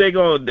the people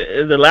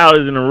is the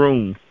loudest in the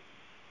room.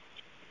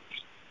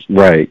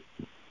 Right.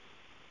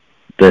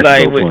 That's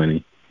like, so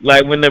funny.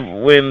 Like when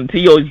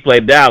T.O. used to play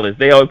Dallas,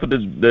 they always put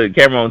the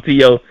camera on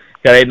T.O.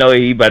 because they know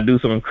he about to do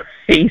something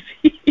crazy.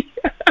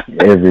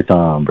 Every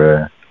time,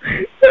 bro.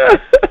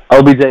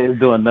 OBJ is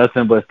doing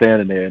nothing but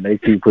standing there, and they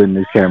keep putting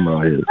this camera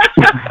on his.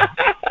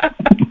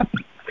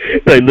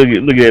 Like, look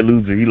at that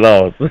loser. He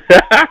lost.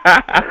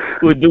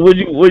 What you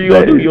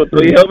gonna do? You gonna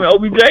throw your helmet,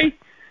 OBJ?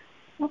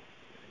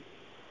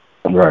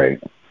 Right.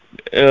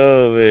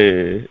 Oh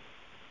man,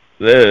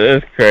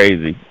 that's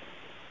crazy.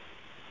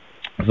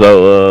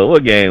 So,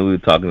 what game we were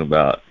talking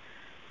about?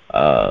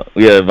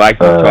 Vikings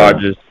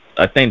Chargers.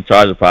 I think the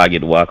Chargers probably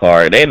get the wild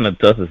card. They're in the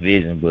toughest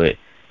division, but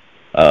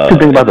what you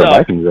think about the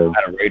Vikings though?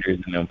 The Raiders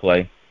in them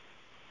play.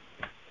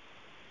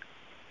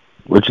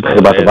 What you think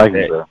about the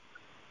Vikings though?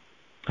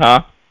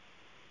 Huh?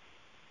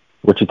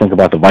 What you think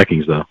about the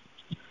Vikings though?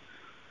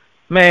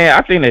 Man,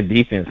 I think the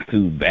defense is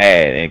too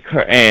bad,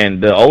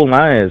 and the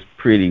O-line is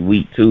pretty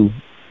weak too.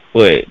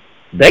 But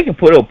they can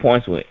put up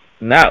points but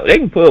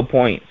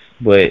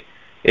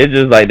it's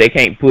just like they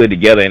can't put it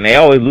together, and they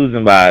always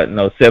losing by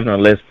 7 or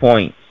less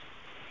points.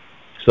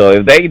 So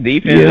if they if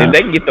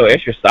they can get those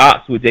extra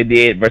stops, which they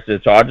did versus the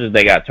Chargers,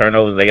 they got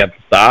turnovers, they got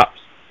the stops,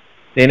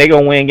 then they're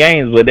gonna win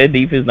games. But their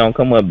defense don't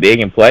come up big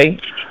and play,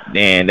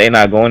 then they're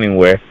not going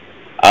anywhere.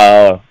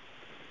 They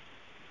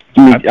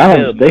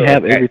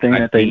have everything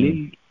that they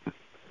need.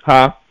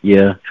 Huh?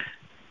 Yeah.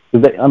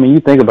 You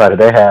think about it.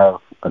 They have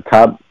a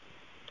top,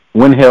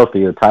 when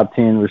healthy, a top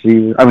 10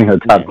 receiver. I mean, a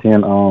top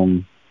 10,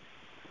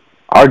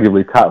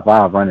 arguably top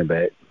 5 running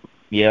back.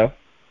 Yeah.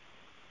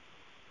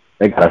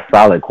 They got a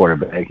solid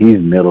quarterback. He's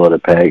middle of the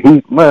pack.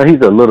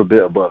 He's a little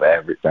bit above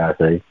average, I'd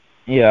say.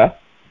 Yeah.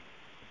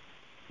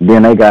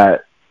 Then they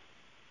got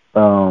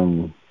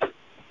Adam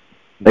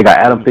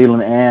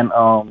Thielen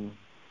and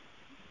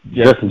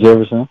Justin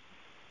Jefferson.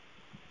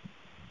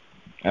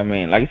 I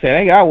mean, like I said,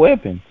 they got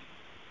weapons.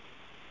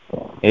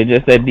 It's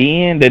just at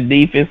the end, the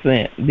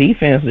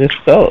defense just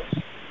sucks.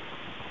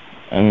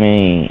 I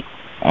mean,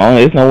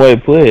 there's no way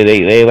to put it.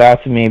 They allow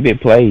too many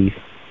big plays.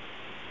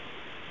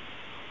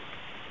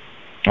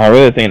 I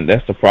really think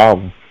that's the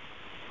problem.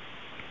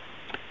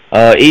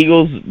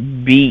 Eagles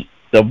beat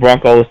the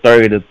Broncos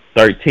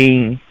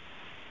 30-13.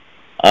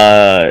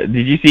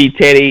 Did you see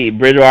Teddy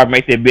Bridgewater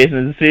make their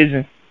business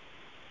decision?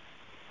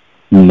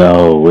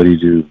 No, what did he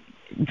do?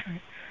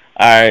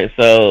 All right,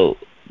 so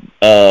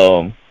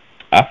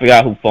I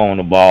forgot who phoned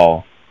the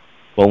ball,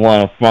 but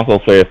one of the Bronco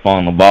players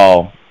phoned the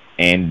ball,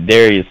 and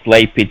Darius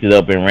Slay picked it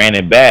up and ran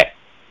it back,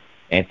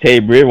 and Teddy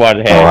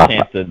Bridgewater had a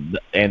chance to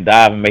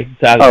dive and make the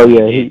tackle. Oh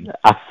yeah,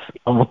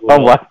 I'm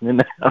watching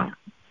it now.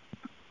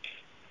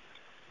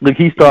 Look,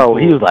 he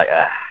was like,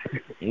 ah.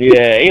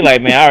 Yeah, he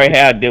like, man, I already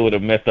had to deal with a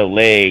messed up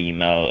leg,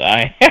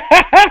 I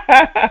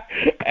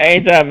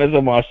ain't trying to mess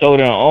up my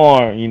shoulder and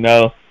arm,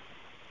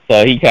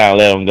 So he kind of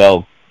let him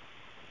go.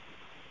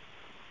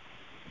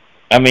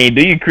 I mean,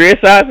 do you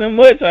criticize him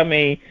much? I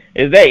mean,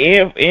 is that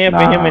in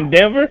for him in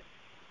Denver?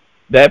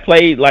 That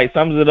play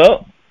sums it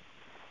up.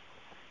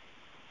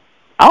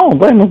 I don't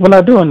blame him for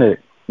not doing that.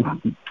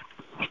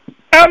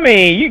 I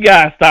mean, you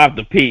gotta stop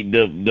the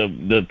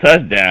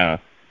touchdown.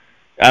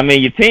 I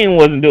mean, your team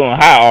wasn't doing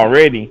hot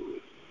already.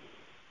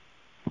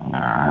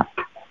 Nah,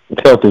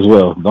 health as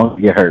well. Don't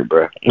get hurt,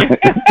 bro.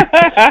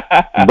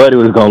 Buddy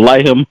was gonna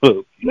light him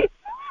up.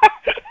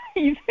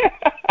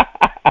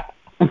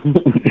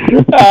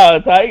 Oh,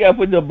 Ty, you gotta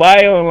put your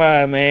bio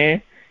online,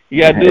 man.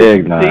 You gotta do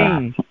it for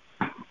the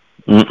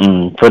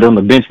team. Put him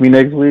to bench me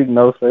next week?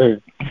 No,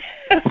 sir.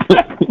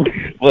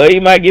 Well, he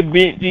might get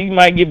benched. He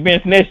might get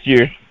benched next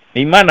year.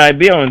 He might not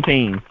be on the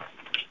team.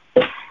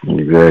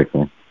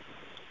 Exactly.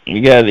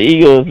 You got the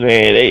Eagles,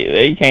 man.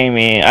 They came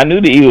in. I knew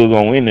the Eagles were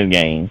gonna win this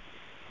game.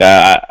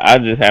 I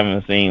just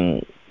haven't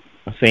seen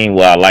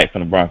what I like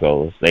from the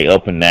Broncos. They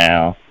up and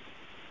down,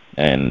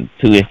 and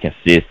too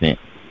inconsistent.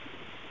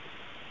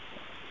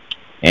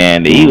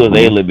 And the Eagles,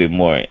 they a little bit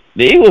more.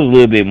 The Eagles a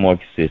little bit more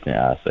consistent,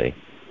 I'll say.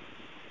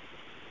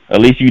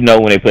 At least you know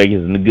when they play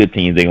against the good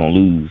teams, they're gonna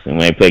lose, and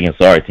when they play against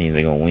sorry teams,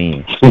 they're gonna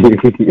win.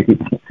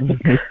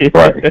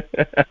 Right.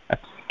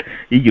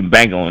 You can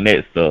bank on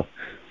that stuff.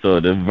 So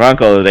the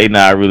Broncos, they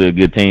not really a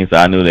good team, so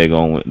I knew they're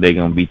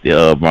gonna beat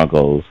the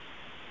Broncos.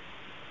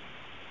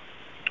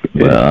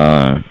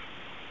 But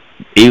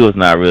Eagles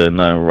not really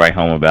nothing to write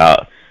home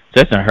about.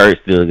 Justin Hurts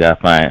still got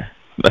to find.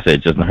 I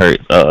said Justin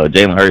Hurts.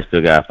 Jalen Hurts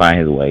still got to find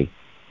his way.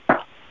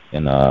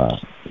 And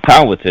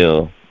time will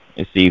tell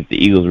and see if the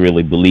Eagles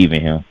really believe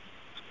in him.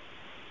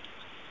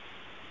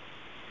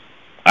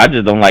 I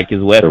just don't like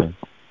his weapon.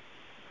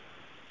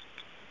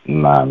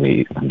 Nah,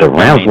 the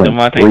Rams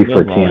went 3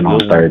 for 10 on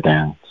third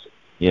downs.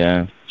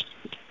 Yeah.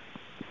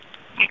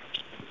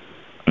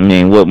 I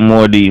mean, what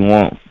more do you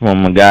want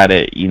from a guy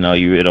that, you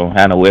really don't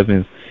have no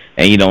weapons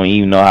and you don't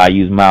even know how to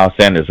use Miles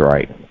Sanders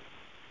right?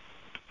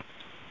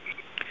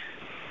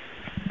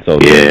 So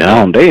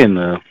yeah,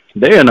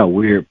 they're in a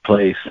weird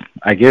place.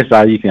 I guess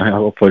all you can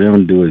hope for them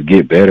to do is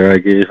get better. I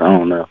guess I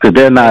don't know because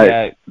they're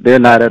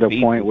not at a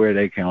point where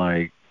they can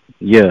I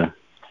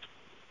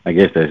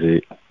guess that's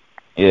it.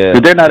 Yeah,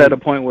 but they're not at a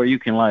point where you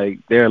can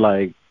they're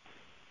to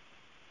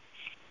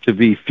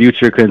be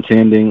future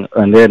contending,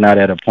 and they're not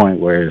at a point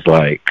where it's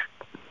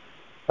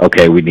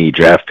okay, we need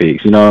draft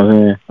picks. You know what I'm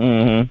saying?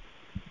 Mm-hmm.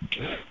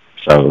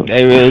 So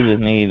they really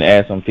just need to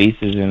add some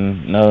pieces,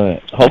 and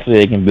hopefully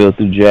they can build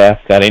through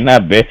draft. Cause they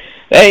not bad.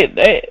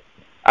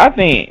 I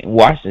think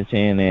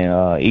Washington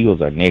and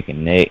Eagles are neck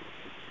and neck.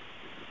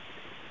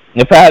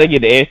 If I had to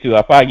get the edge to,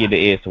 I'd probably get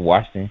the edge to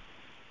Washington.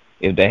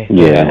 If they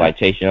have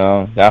Chase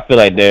Young, I feel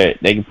like they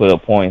can put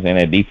up points, and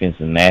their defense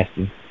is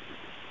nasty.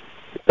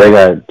 They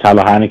got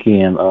Tyler Heineke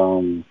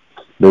and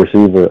the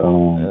receiver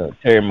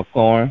Terry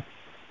McLaurin.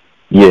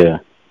 Yeah.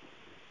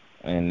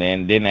 And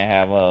then didn't they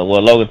have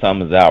Logan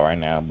Thomas is out right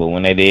now, but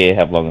when they did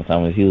have Logan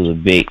Thomas, he was a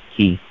big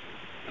key.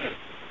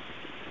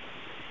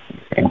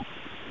 Okay.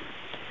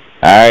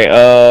 All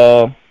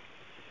right,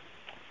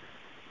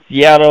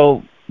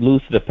 Seattle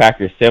lose to the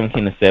Packers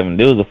 17-7.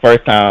 This was the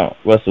first time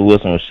Russell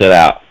Wilson was shut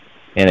out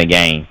in a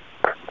game.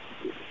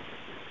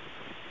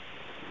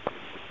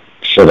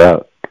 Shut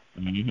out.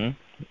 Mhm.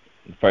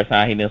 The first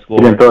time he didn't score.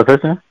 He didn't throw a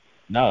touchdown?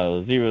 No, it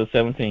was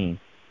 0-17.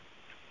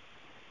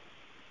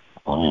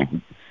 Oh.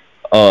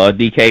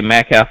 DK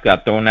Metcalf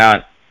got thrown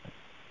out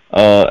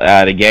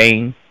of the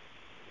game.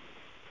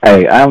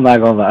 Hey, I'm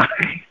not gonna lie.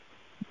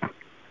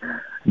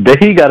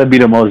 He got to be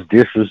the most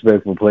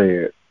disrespectful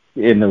player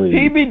in the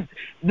league.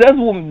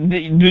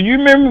 Do you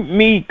remember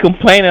me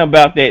complaining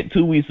about that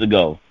 2 weeks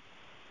ago?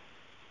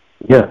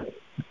 Yeah.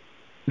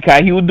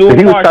 Okay, he was doing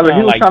Marshawn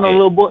he was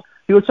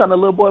trying to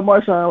little boy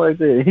Marshawn like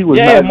that. He was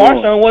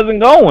Marshawn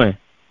wasn't going.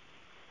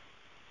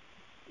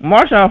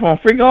 Marshawn from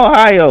freaking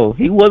Ohio,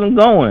 he wasn't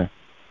going.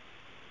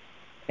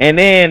 And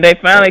then they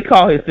finally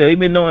caught him. He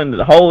been doing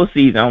the whole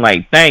season. I'm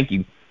like, thank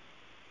you.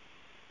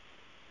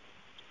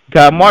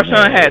 Cause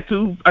Marshawn had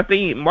two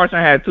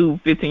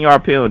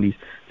 15-yard penalties.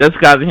 Just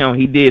because of him,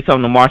 he did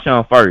something to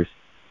Marshawn first,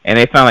 and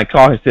they finally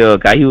caught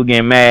himself. Cause he was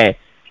getting mad.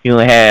 He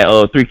only had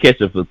 3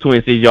 catches for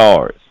 26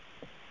 yards.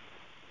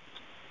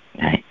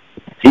 He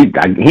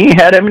ain't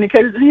had that many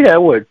catches. He had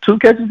 2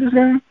 catches this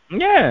game?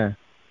 Yeah.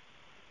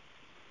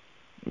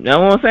 You know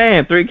what I'm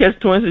saying? 3 catches,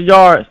 26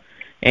 yards,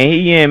 and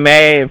he getting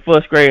mad and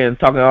frustrated and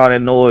talking all that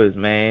noise,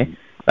 man.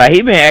 Like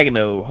he been acting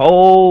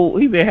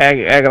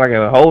acting like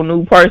a whole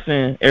new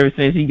person ever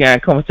since he got in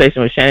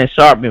conversation with Shannon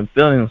Sharp and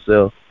feeling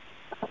himself.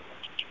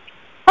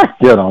 I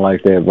still don't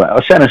like that,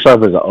 but Shannon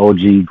Sharp is an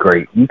OG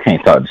great. You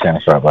can't talk to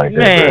Shannon Sharp like that.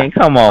 Man,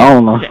 come on. I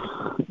don't know.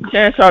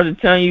 Shannon Sharp is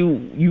telling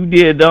you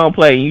did a dumb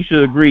play and you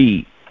should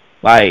agree.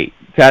 Like,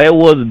 God, it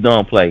was a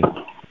dumb play.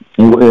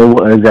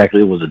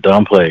 Exactly, it was a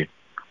dumb play.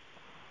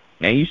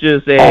 And you should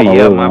have said,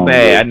 yeah, my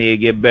bad, I need to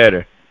get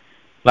better.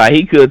 Like,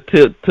 he could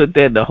have took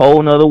that the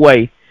whole nother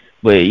way.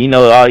 But,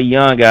 all the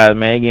young guys,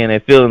 man, getting their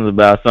feelings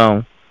about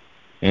something.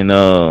 And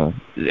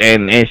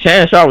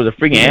Shannon Sharp was a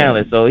freaking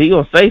analyst, so he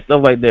gonna say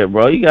stuff like that,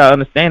 bro. You gotta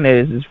understand that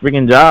it's his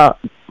freaking job.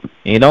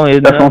 And no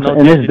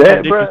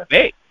disrespect. Bro.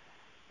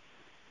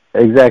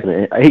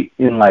 Exactly.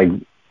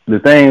 The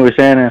thing with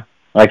Shannon,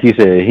 like you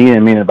said, he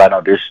didn't mean it by no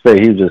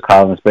disrespect. He was just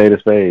calling a spade a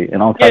spade.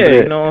 And on top of that,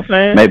 you know what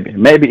I'm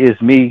saying? Maybe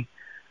it's me,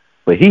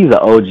 but he's an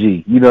OG.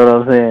 You know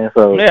what I'm saying?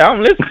 So yeah,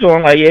 I'm listening to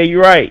him like, yeah,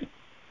 you're right,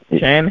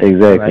 Shannon.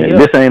 Exactly. Like,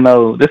 this ain't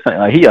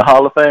he a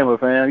Hall of Famer,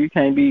 fam. You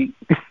can't be.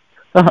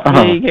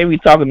 Yeah, you can't be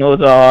talking to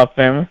us all,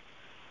 family.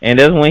 And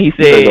that's when he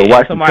said,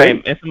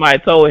 said, somebody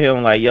told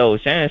him, like, yo,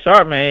 Shannon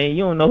Sharp, man,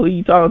 you don't know who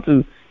you talking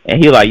to.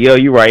 And he like, yo,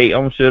 you right,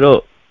 I'm gonna shut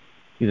up.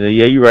 He said,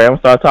 yeah, you right, I'm gonna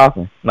start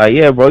talking. Like,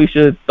 yeah, bro, you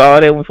should have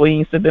thought that before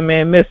you sent that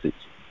man a message.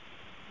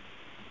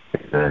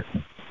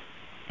 Exactly.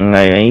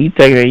 Like, and he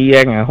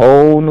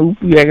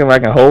acting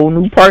like a whole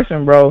new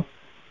person, bro.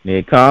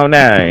 Then calm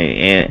down.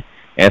 And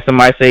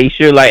somebody say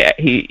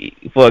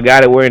for a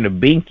guy that wearing a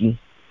binky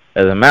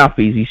as a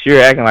mouthpiece, he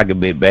sure acting like a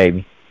big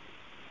baby.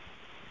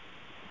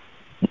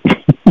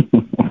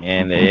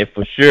 And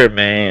for sure,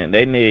 man,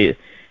 he need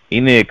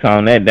to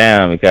calm that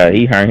down because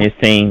he hurt his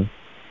team.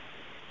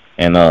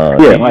 And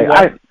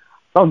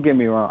don't get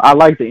me wrong, I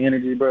like the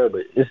energy, bro,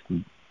 but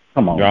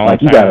come on,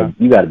 like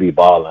you gotta be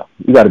balling.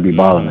 You gotta be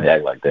balling to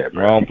act like that,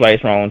 bro. Wrong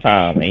place, wrong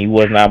time, and he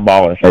was not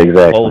balling.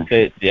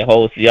 Exactly. The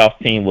whole Seahawks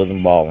team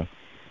wasn't balling.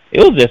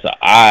 It was just an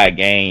odd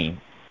game.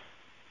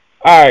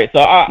 All right, so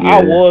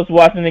I was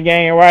watching the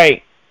game,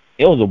 right?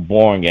 It was a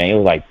boring game. It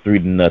was like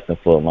 3-0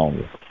 for the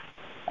longest.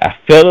 I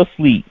fell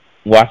asleep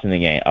watching the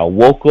game. I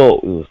woke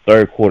up. It was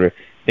third quarter.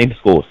 I think the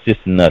score was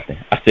 6-0.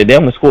 I said, "They're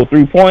gonna score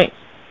 3 points."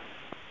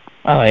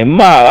 I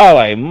was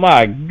like,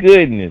 my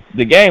goodness,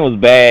 the game was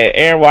bad.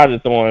 Aaron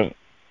Rodgers throwing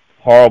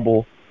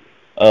horrible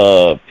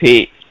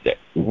picks.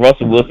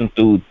 Russell Wilson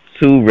threw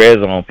 2 red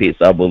zone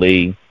picks, I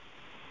believe.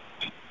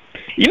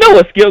 You know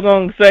what Skip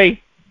gonna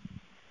say?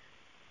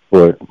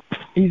 What?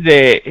 He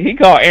said he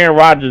called Aaron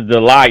Rodgers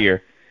the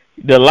liar.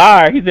 The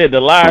liar. He said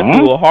the liar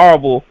threw a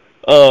horrible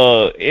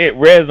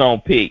red zone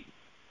pick.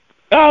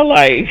 I was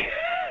like,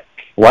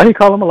 why he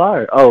call him a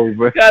liar? Oh,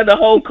 bro. Got the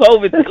whole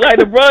COVID, like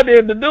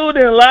the dude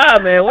didn't lie,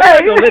 man. Why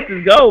you gonna let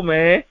this go,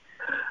 man?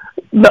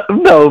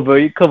 No,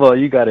 bro. Come on,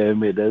 you gotta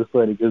admit that's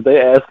funny because they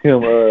asked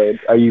him,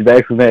 "Are you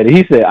vaccinated?"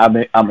 He said, "I'm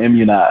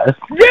immunized."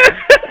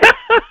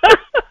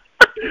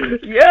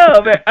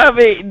 Yeah, man. I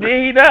mean,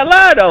 did he not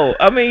lie though?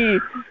 I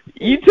mean,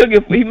 you took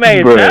it. He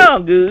made it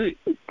sound good.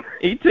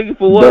 He took it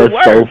for what it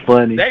was. That's so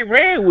funny. They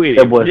ran with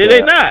it. Did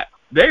they not?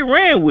 They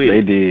ran with it.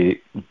 They did.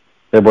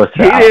 That boy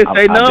said, he didn't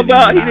say nothing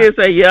about. He didn't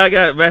say, "Yeah, I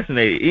got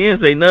vaccinated." He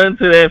didn't say nothing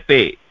to that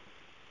effect.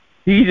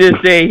 He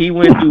just said he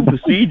went through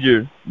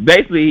procedure.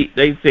 Basically,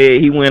 they said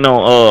he went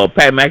on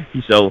Pat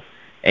McAfee show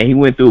and he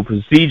went through a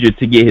procedure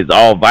to get his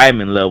all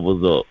vitamin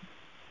levels up.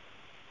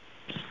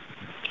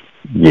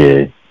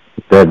 Yeah,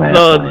 that man.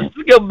 So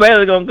Skip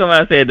Bayless gonna come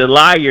out and say the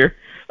liar.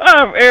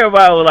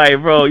 Everybody was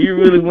like, "Bro, you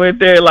really went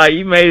there? Like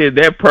you made it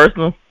that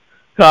personal?"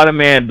 Called the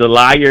man the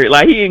liar.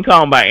 Like he didn't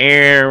call him by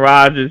Aaron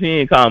Rodgers. He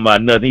didn't call him by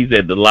nothing. He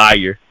said the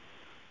liar.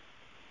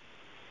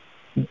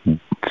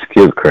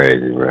 Skip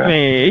crazy, bro.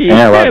 Man,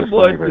 that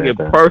boy took it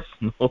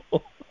personal.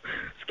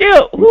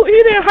 Skip,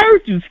 he didn't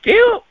hurt you,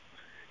 Skip.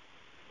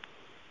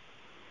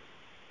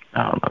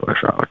 I don't know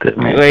what's wrong with that,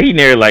 man. Well, he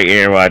never liked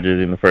Aaron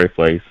Rodgers in the first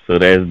place, so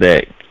that's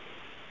that.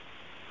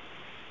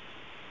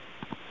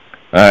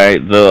 All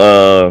right,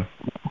 so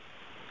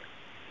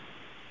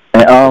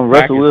and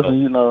Russell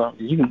Wilson, you know,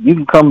 you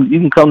can come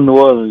to New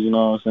Orleans, you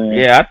know what I'm saying?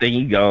 Yeah, I think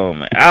he gone,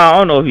 man. I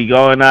don't know if he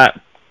gone or not,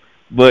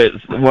 but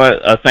what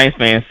a Saints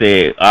fan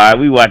said, all right,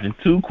 we watching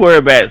 2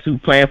 quarterbacks who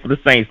playing for the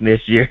Saints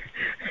next year.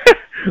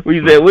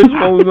 We said, which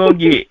one we gonna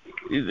get?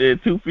 He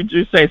said 2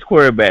 future Saints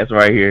quarterbacks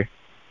right here.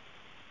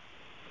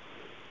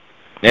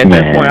 At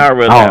that point, I'd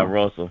rather have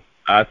Russell.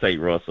 I'll take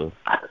Russell.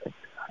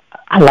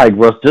 I like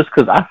Russell just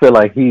because I feel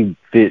like he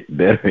fit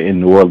better in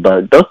New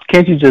Orleans.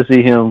 Can't you just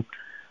see him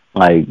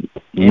like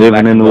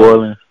living in New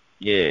Orleans?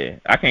 Yeah,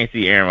 I can't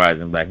see Aaron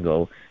Rodgers in black and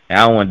gold. And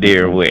I don't want to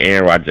deal with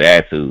Aaron Rodgers'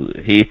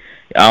 attitude.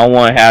 I don't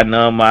want to have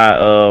none of my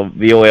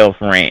VOL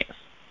friends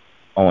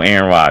on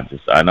Aaron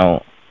Rodgers. I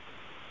don't.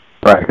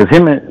 Right, because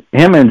him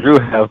and Drew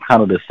have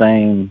kind of the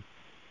same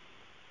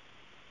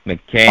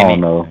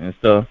mechanics and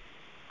stuff.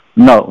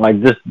 No, like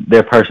just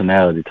their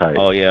personality type.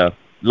 Oh yeah,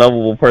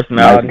 lovable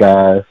personality. Nice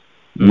guys.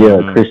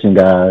 Yeah, Christian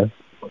guys.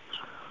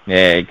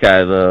 Yeah,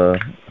 because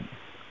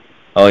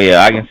oh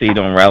yeah, I can see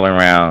them rallying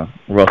around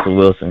Russell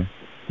Wilson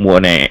more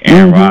than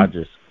Aaron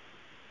Rodgers.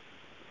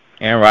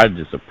 Aaron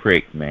Rodgers is a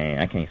prick, man.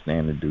 I can't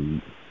stand the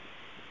dude.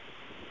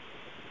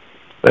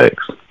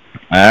 Thanks.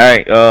 All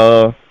right,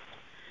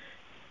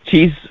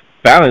 Chiefs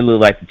finally look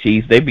like the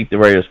Chiefs. They beat the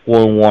Raiders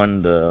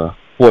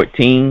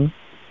 41-14.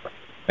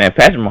 Man,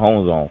 Patrick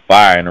Mahomes is on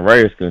fire, and the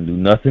Raiders couldn't do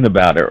nothing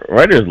about it.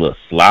 Raiders look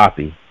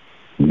sloppy.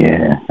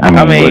 Yeah,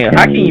 I mean,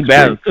 how can you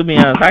bounce? To be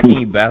honest, how can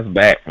you bounce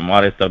back from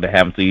all that stuff that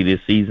happened to you this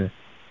season?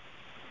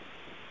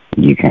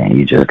 You can't.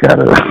 You just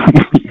gotta.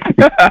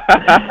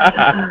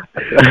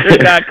 Just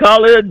gotta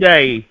call it a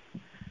day.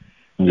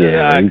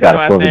 Yeah, you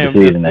gotta focus the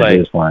season at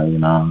this point. You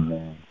know what I'm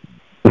saying?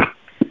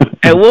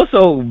 And what's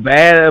so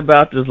bad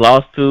about this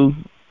loss too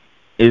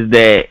is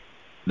that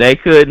they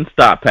couldn't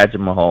stop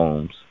Patrick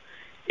Mahomes.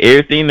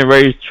 Everything the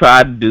Raiders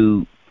tried to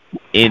do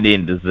ended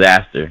in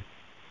disaster.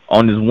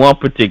 On this one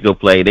particular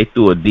play, they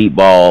threw a deep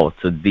ball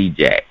to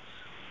D-Jax.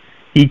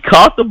 He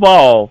caught the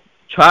ball,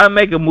 tried to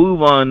make a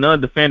move on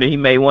another defender. He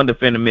made one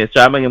defender miss.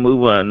 Tried to make a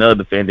move on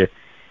another defender,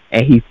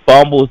 and he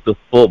fumbles the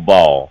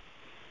football.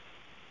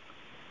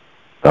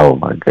 Oh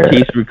my God.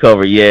 Keith's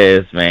recovered,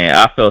 yes, man.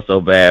 I felt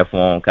so bad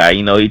for him, Kai.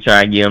 You know, he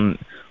trying to get him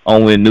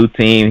on with a new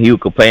team. He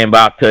was complaining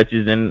about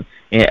touches in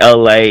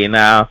LA, and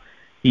now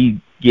he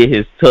get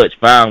his touch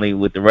finally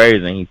with the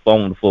Raiders, and he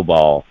fumbled the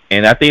football.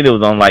 And I think it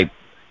was on like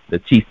the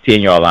Chiefs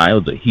 10-yard line.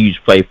 It was a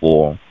huge play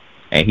for him,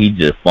 and he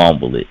just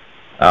fumbled it.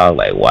 I was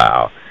like,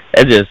 wow.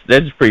 That just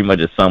pretty much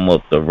just sum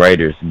up the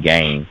Raiders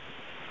game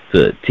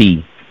to a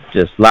T.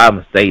 Just a lot of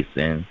mistakes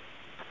and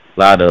a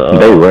lot of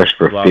they rushed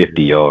for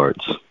 50 yards.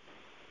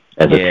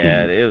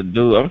 Yeah,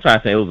 dude. I'm trying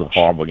to say it was a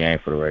horrible game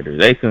for the Raiders.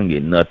 They couldn't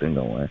get nothing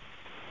going.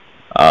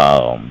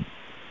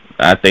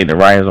 I think the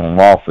writing's on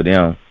the wall for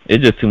them.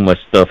 It's just too much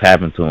stuff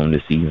happened to them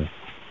this season.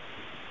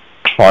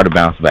 Hard to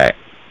bounce back.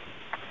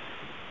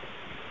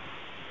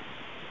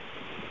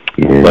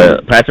 Yeah.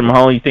 But Patrick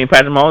Mahomes, you think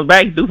Patrick Mahomes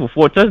back? He's due for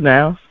 4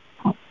 touchdowns.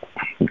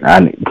 I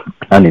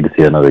need to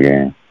see another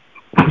game.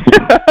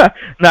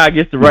 Nah,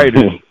 against the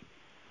Raiders.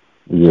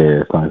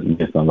 Yeah,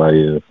 against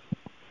somebody else.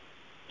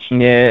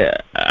 Yeah,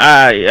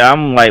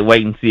 I'm like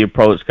waiting to see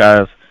approach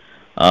because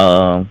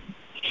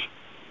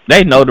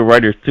they know the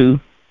Raiders too,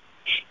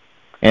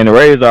 and the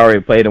Raiders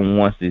already played them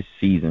once this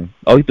season.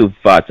 Oh, he threw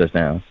 5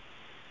 touchdowns.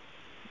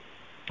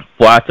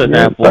 5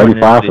 touchdowns,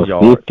 406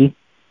 yards. 50.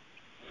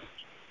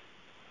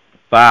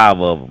 5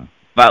 of them.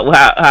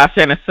 How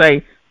Shannon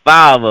say?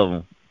 5 of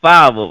them.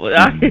 5 of them.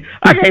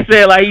 I can't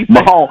say it like he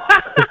said. 5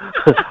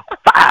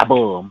 of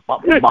them. My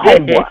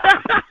homeboy.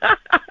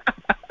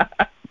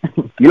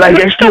 You like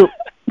that shit?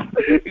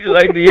 You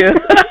like the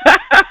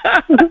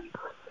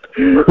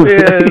so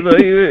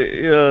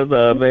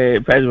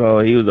man, Patrick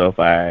Mahomes, he was on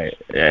fire.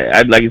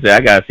 Yeah, like you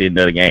said, I gotta see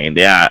another game.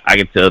 Then I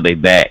can tell they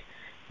back,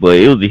 but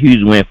it was a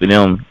huge win for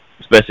them,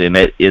 especially in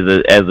that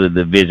as a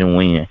division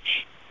win.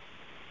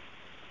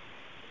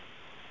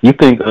 You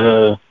think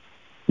Travis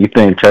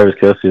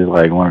Kelce is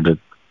like one of the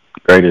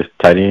greatest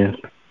tight ends?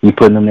 You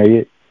putting him there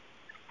yet?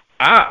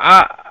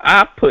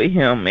 I put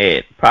him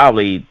at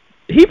probably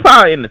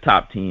in the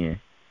top 10.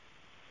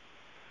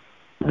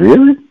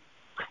 Really?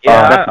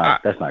 Yeah,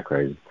 that's not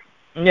crazy.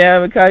 Yeah,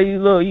 because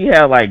you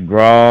have like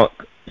Gronk,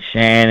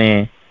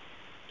 Shannon,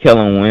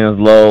 Kellen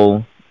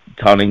Winslow,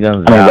 Tony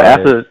Gonzalez. I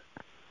mean,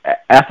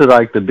 after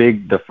like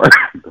the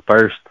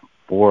first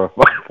 4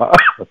 or 5,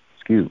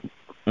 excuse me.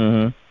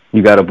 Mm-hmm.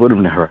 You got to put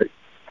him there, right?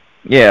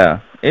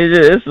 Yeah,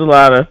 it's a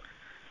lot of.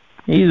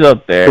 He's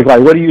up there. It's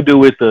like, what do you do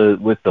with the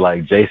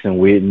like Jason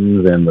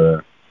Witten and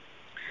the?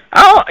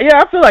 Oh yeah,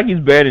 I feel like he's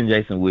better than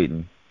Jason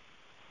Witten.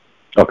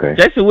 Okay.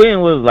 Jason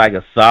Witten was like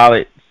a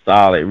solid,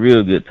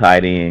 real good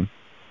tight end.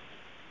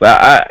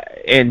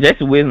 But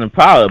Jason Witten is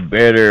probably a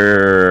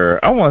better,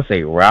 I want to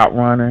say route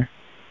runner.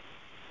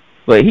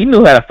 But he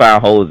knew how to find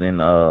holes in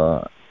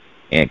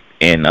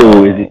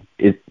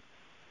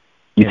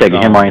you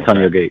taking him or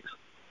Antonio Gates?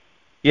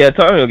 Yeah,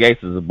 Antonio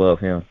Gates is above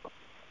him.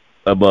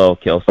 Above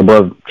Kelce.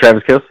 Above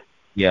Travis Kelce?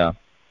 Yeah.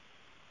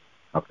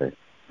 Okay.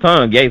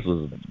 Antonio Gates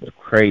was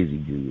crazy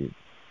good.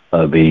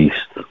 A beast.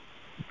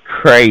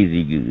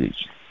 Crazy good.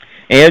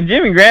 And if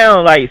Jimmy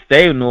Graham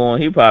stayed with New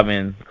Orleans, he probably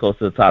been close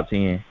to the top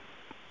 10.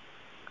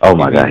 Oh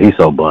my God, he's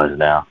so buzzed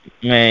now.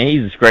 Man,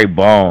 he's a straight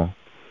bomb.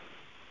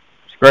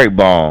 Straight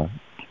bomb.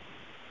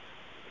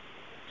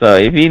 So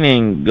if he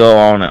didn't go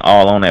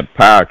all on that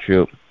power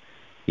trip,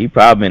 he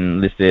probably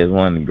been listed as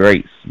one of the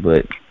greats.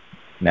 But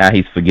now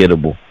he's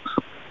forgettable.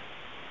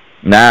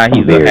 Now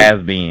he's a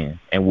has-been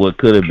and what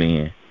could have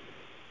been.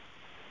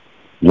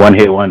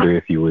 One-hit wonder,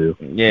 if you will.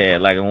 Yeah,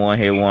 like a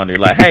one-hit wonder.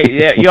 Like, hey,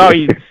 yeah, you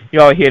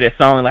all hear that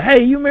song. Like,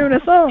 hey, you remember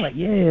that song? Like,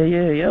 yeah,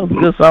 it was a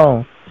good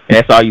song. And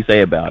that's all you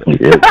say about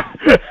it. Yep.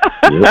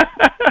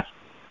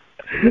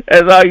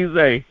 That's all you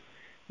say.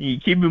 You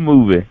keep it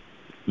moving.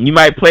 You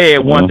might play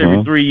it once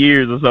every 3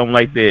 years or something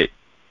like that,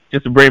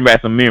 just to bring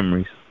back some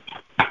memories.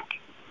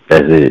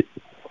 That's it.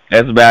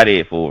 That's about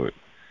it for it.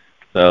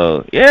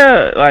 So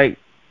yeah, like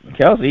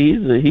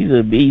Kelce, he's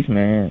a beast,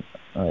 man.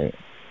 Like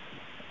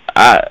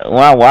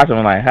when I watch him,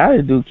 I'm like, how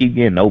does dude keep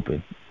getting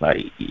open?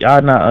 Like,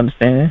 y'all not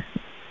understanding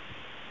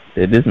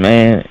that this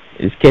man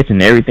is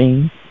catching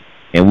everything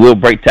and will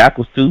break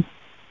tackles too.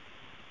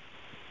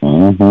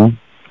 Mm-hmm.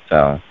 So,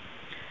 all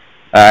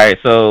right.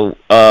 So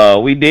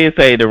we did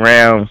say the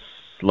Rams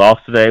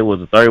lost today.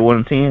 Was it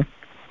 31-10?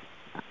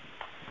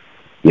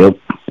 Yep.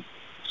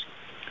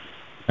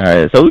 All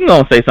right. So we're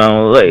gonna say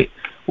something. Like,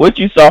 what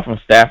you saw from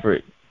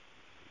Stafford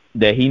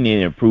that he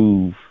needed to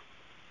improve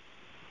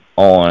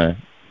on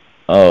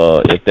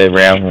if the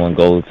Rams want to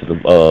go to the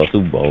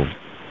Super Bowl.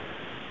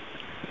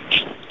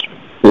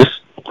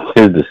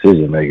 His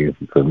decision making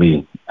for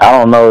me. I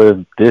don't know if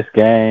this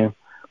game,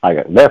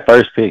 like that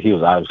first pick,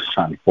 I was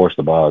trying to force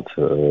the ball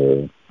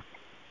to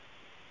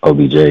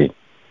OBJ.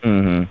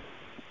 Mm-hmm.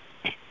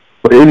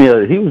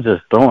 But he was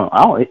just throwing.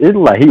 It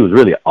looked like he was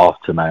really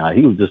off tonight. Like,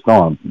 he was just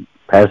throwing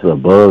passes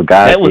above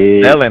guys' head. That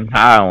was selling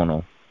high on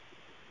him.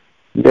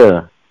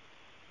 Yeah.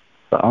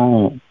 So I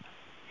don't.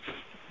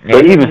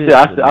 But even still,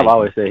 I've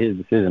always said his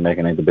decision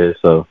making ain't the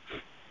best. So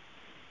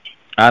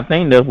I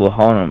think that's what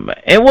hold him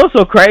back. And what's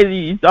so crazy?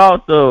 You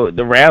thought the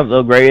Rams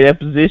upgraded that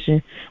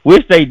position,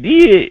 which they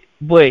did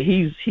but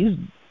he's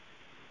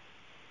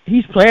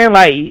playing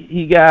like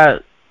he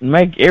got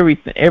make every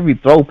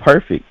throw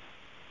perfect.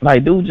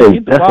 Like, dude, just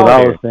get the That's ball what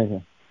I there. was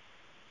thinking.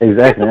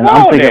 Exactly, and ball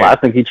I'm thinking. there. I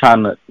think he's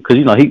trying to, because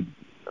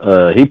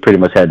he pretty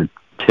much had to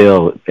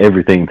tell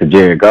everything to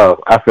Jared Goff.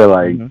 I feel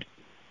like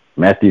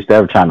Matthew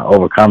Stafford trying to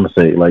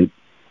overcompensate. Like,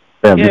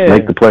 just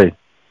make the play.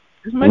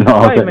 Just make the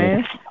play,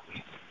 man.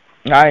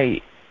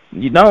 Like,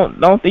 you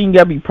don't think you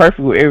gotta be perfect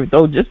with every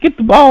throw. Just get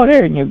the ball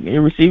there, and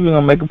your receiver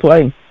gonna make a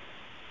play.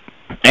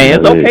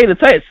 And it's okay to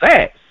take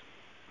sacks.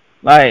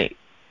 Like,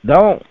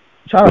 don't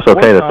try to. It's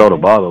okay to throw the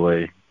ball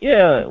away.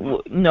 Yeah,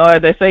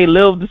 as they say,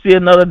 live to see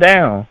another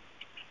down.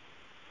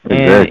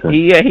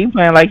 Exactly. And he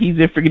playing like he's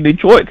in freaking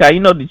Detroit. Cause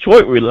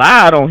Detroit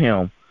relied on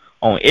him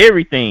on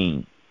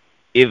everything.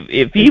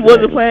 If he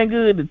wasn't playing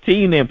good, the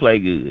team didn't play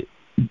good.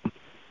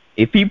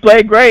 If he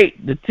played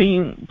great, the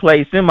team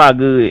played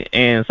semi-good,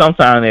 and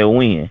sometimes they'll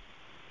win.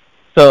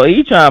 So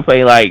he trying to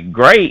play like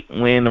great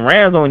when the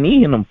Rams don't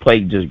need him to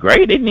play just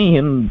great. They need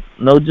him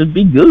just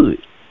be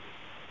good.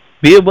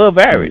 Be above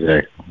average.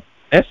 Exactly.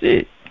 That's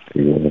it.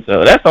 Yeah.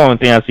 So that's the only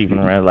thing I see from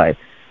the Rams. Like,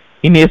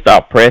 he needs to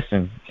stop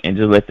pressing and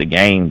just let the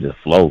game just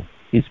flow.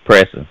 He's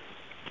pressing.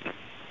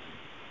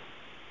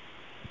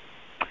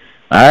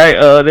 All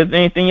right, there's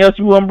anything else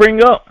you want to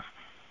bring up?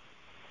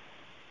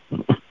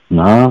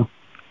 No.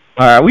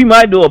 All right, we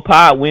might do a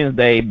pod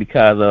Wednesday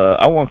because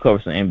I want to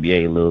cover some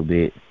NBA a little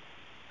bit.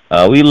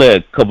 We let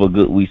a couple of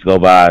good weeks go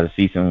by to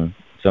see some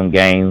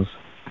games,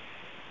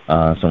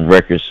 some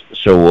records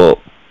show up.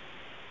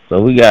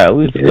 So we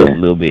still a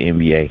little bit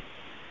NBA.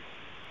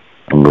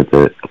 I'm with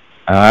it.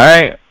 All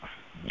right.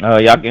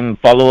 Y'all can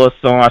follow us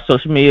on our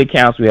social media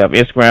accounts. We have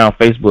Instagram,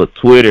 Facebook,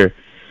 Twitter,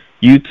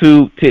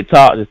 YouTube,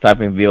 TikTok. Just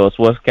type in VO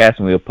Sportscast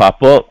and we'll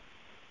pop up.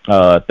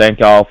 Thank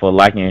y'all for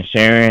liking and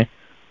sharing.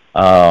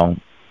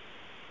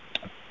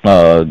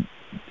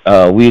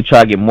 We'll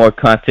try to get more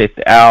content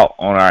out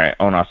on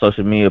our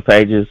social media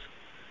pages.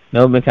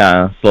 It's been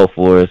kind of slow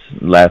for us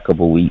the last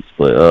couple of weeks,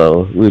 but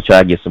we'll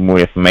try to get some more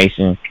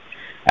information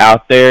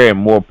out there and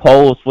more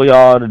polls for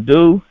y'all to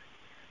do.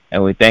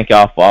 And we thank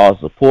y'all for all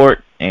the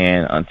support.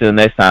 And until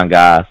next time,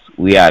 guys,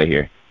 we out of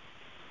here.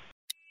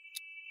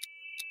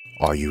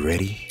 Are you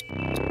ready?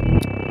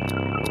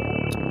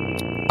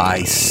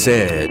 I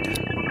said,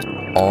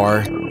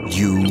 are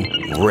you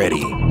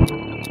ready?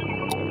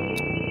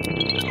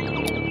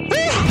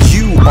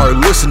 You are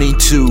listening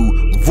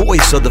to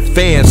Voice of the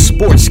Fans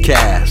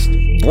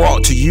Sportscast,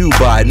 brought to you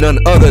by none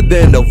other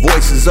than the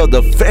voices of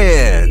the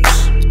fans.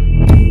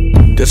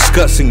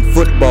 Discussing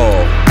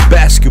football,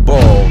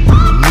 basketball,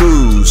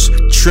 news,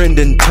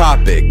 trending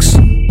topics.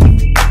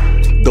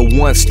 The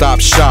one-stop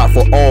shop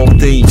for all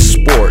things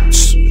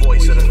sports.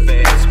 Voice of the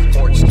Fans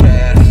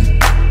Sportscast.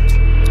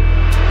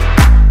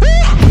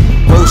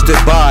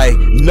 Hosted by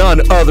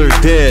none other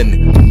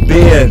than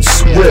Ben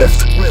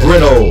Swift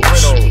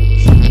Reynolds,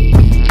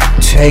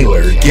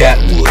 Taylor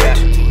Gatwood,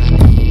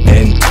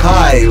 and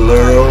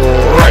Tyler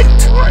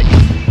Wright.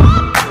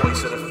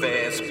 Voice of the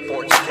Fans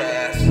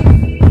Sportscast.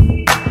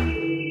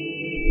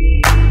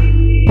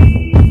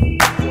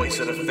 Voice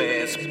of the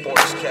Fans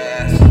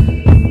Sportscast.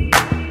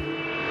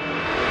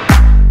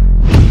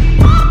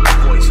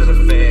 Voice of the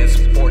Fans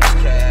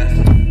Sportscast.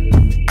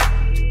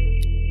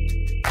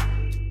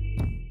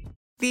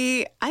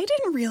 The I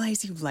didn't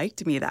realize you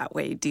liked me that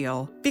way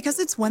deal. Because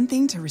it's one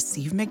thing to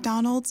receive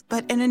McDonald's,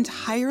 but an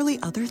entirely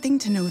other thing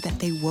to know that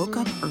they woke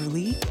up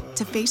early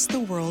to face the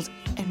world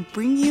and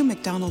bring you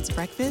McDonald's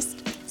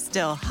breakfast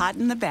still hot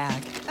in the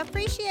bag.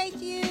 Appreciate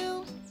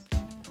you.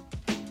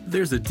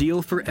 There's a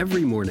deal for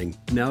every morning.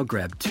 Now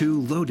grab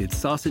 2 loaded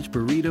sausage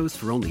burritos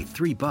for only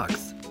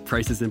 $3.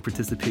 Prices and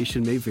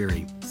participation may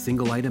vary.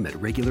 Single item at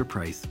regular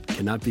price.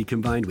 Cannot be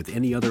combined with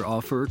any other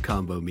offer or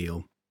combo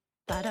meal.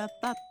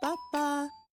 Ba-da-ba-ba-ba.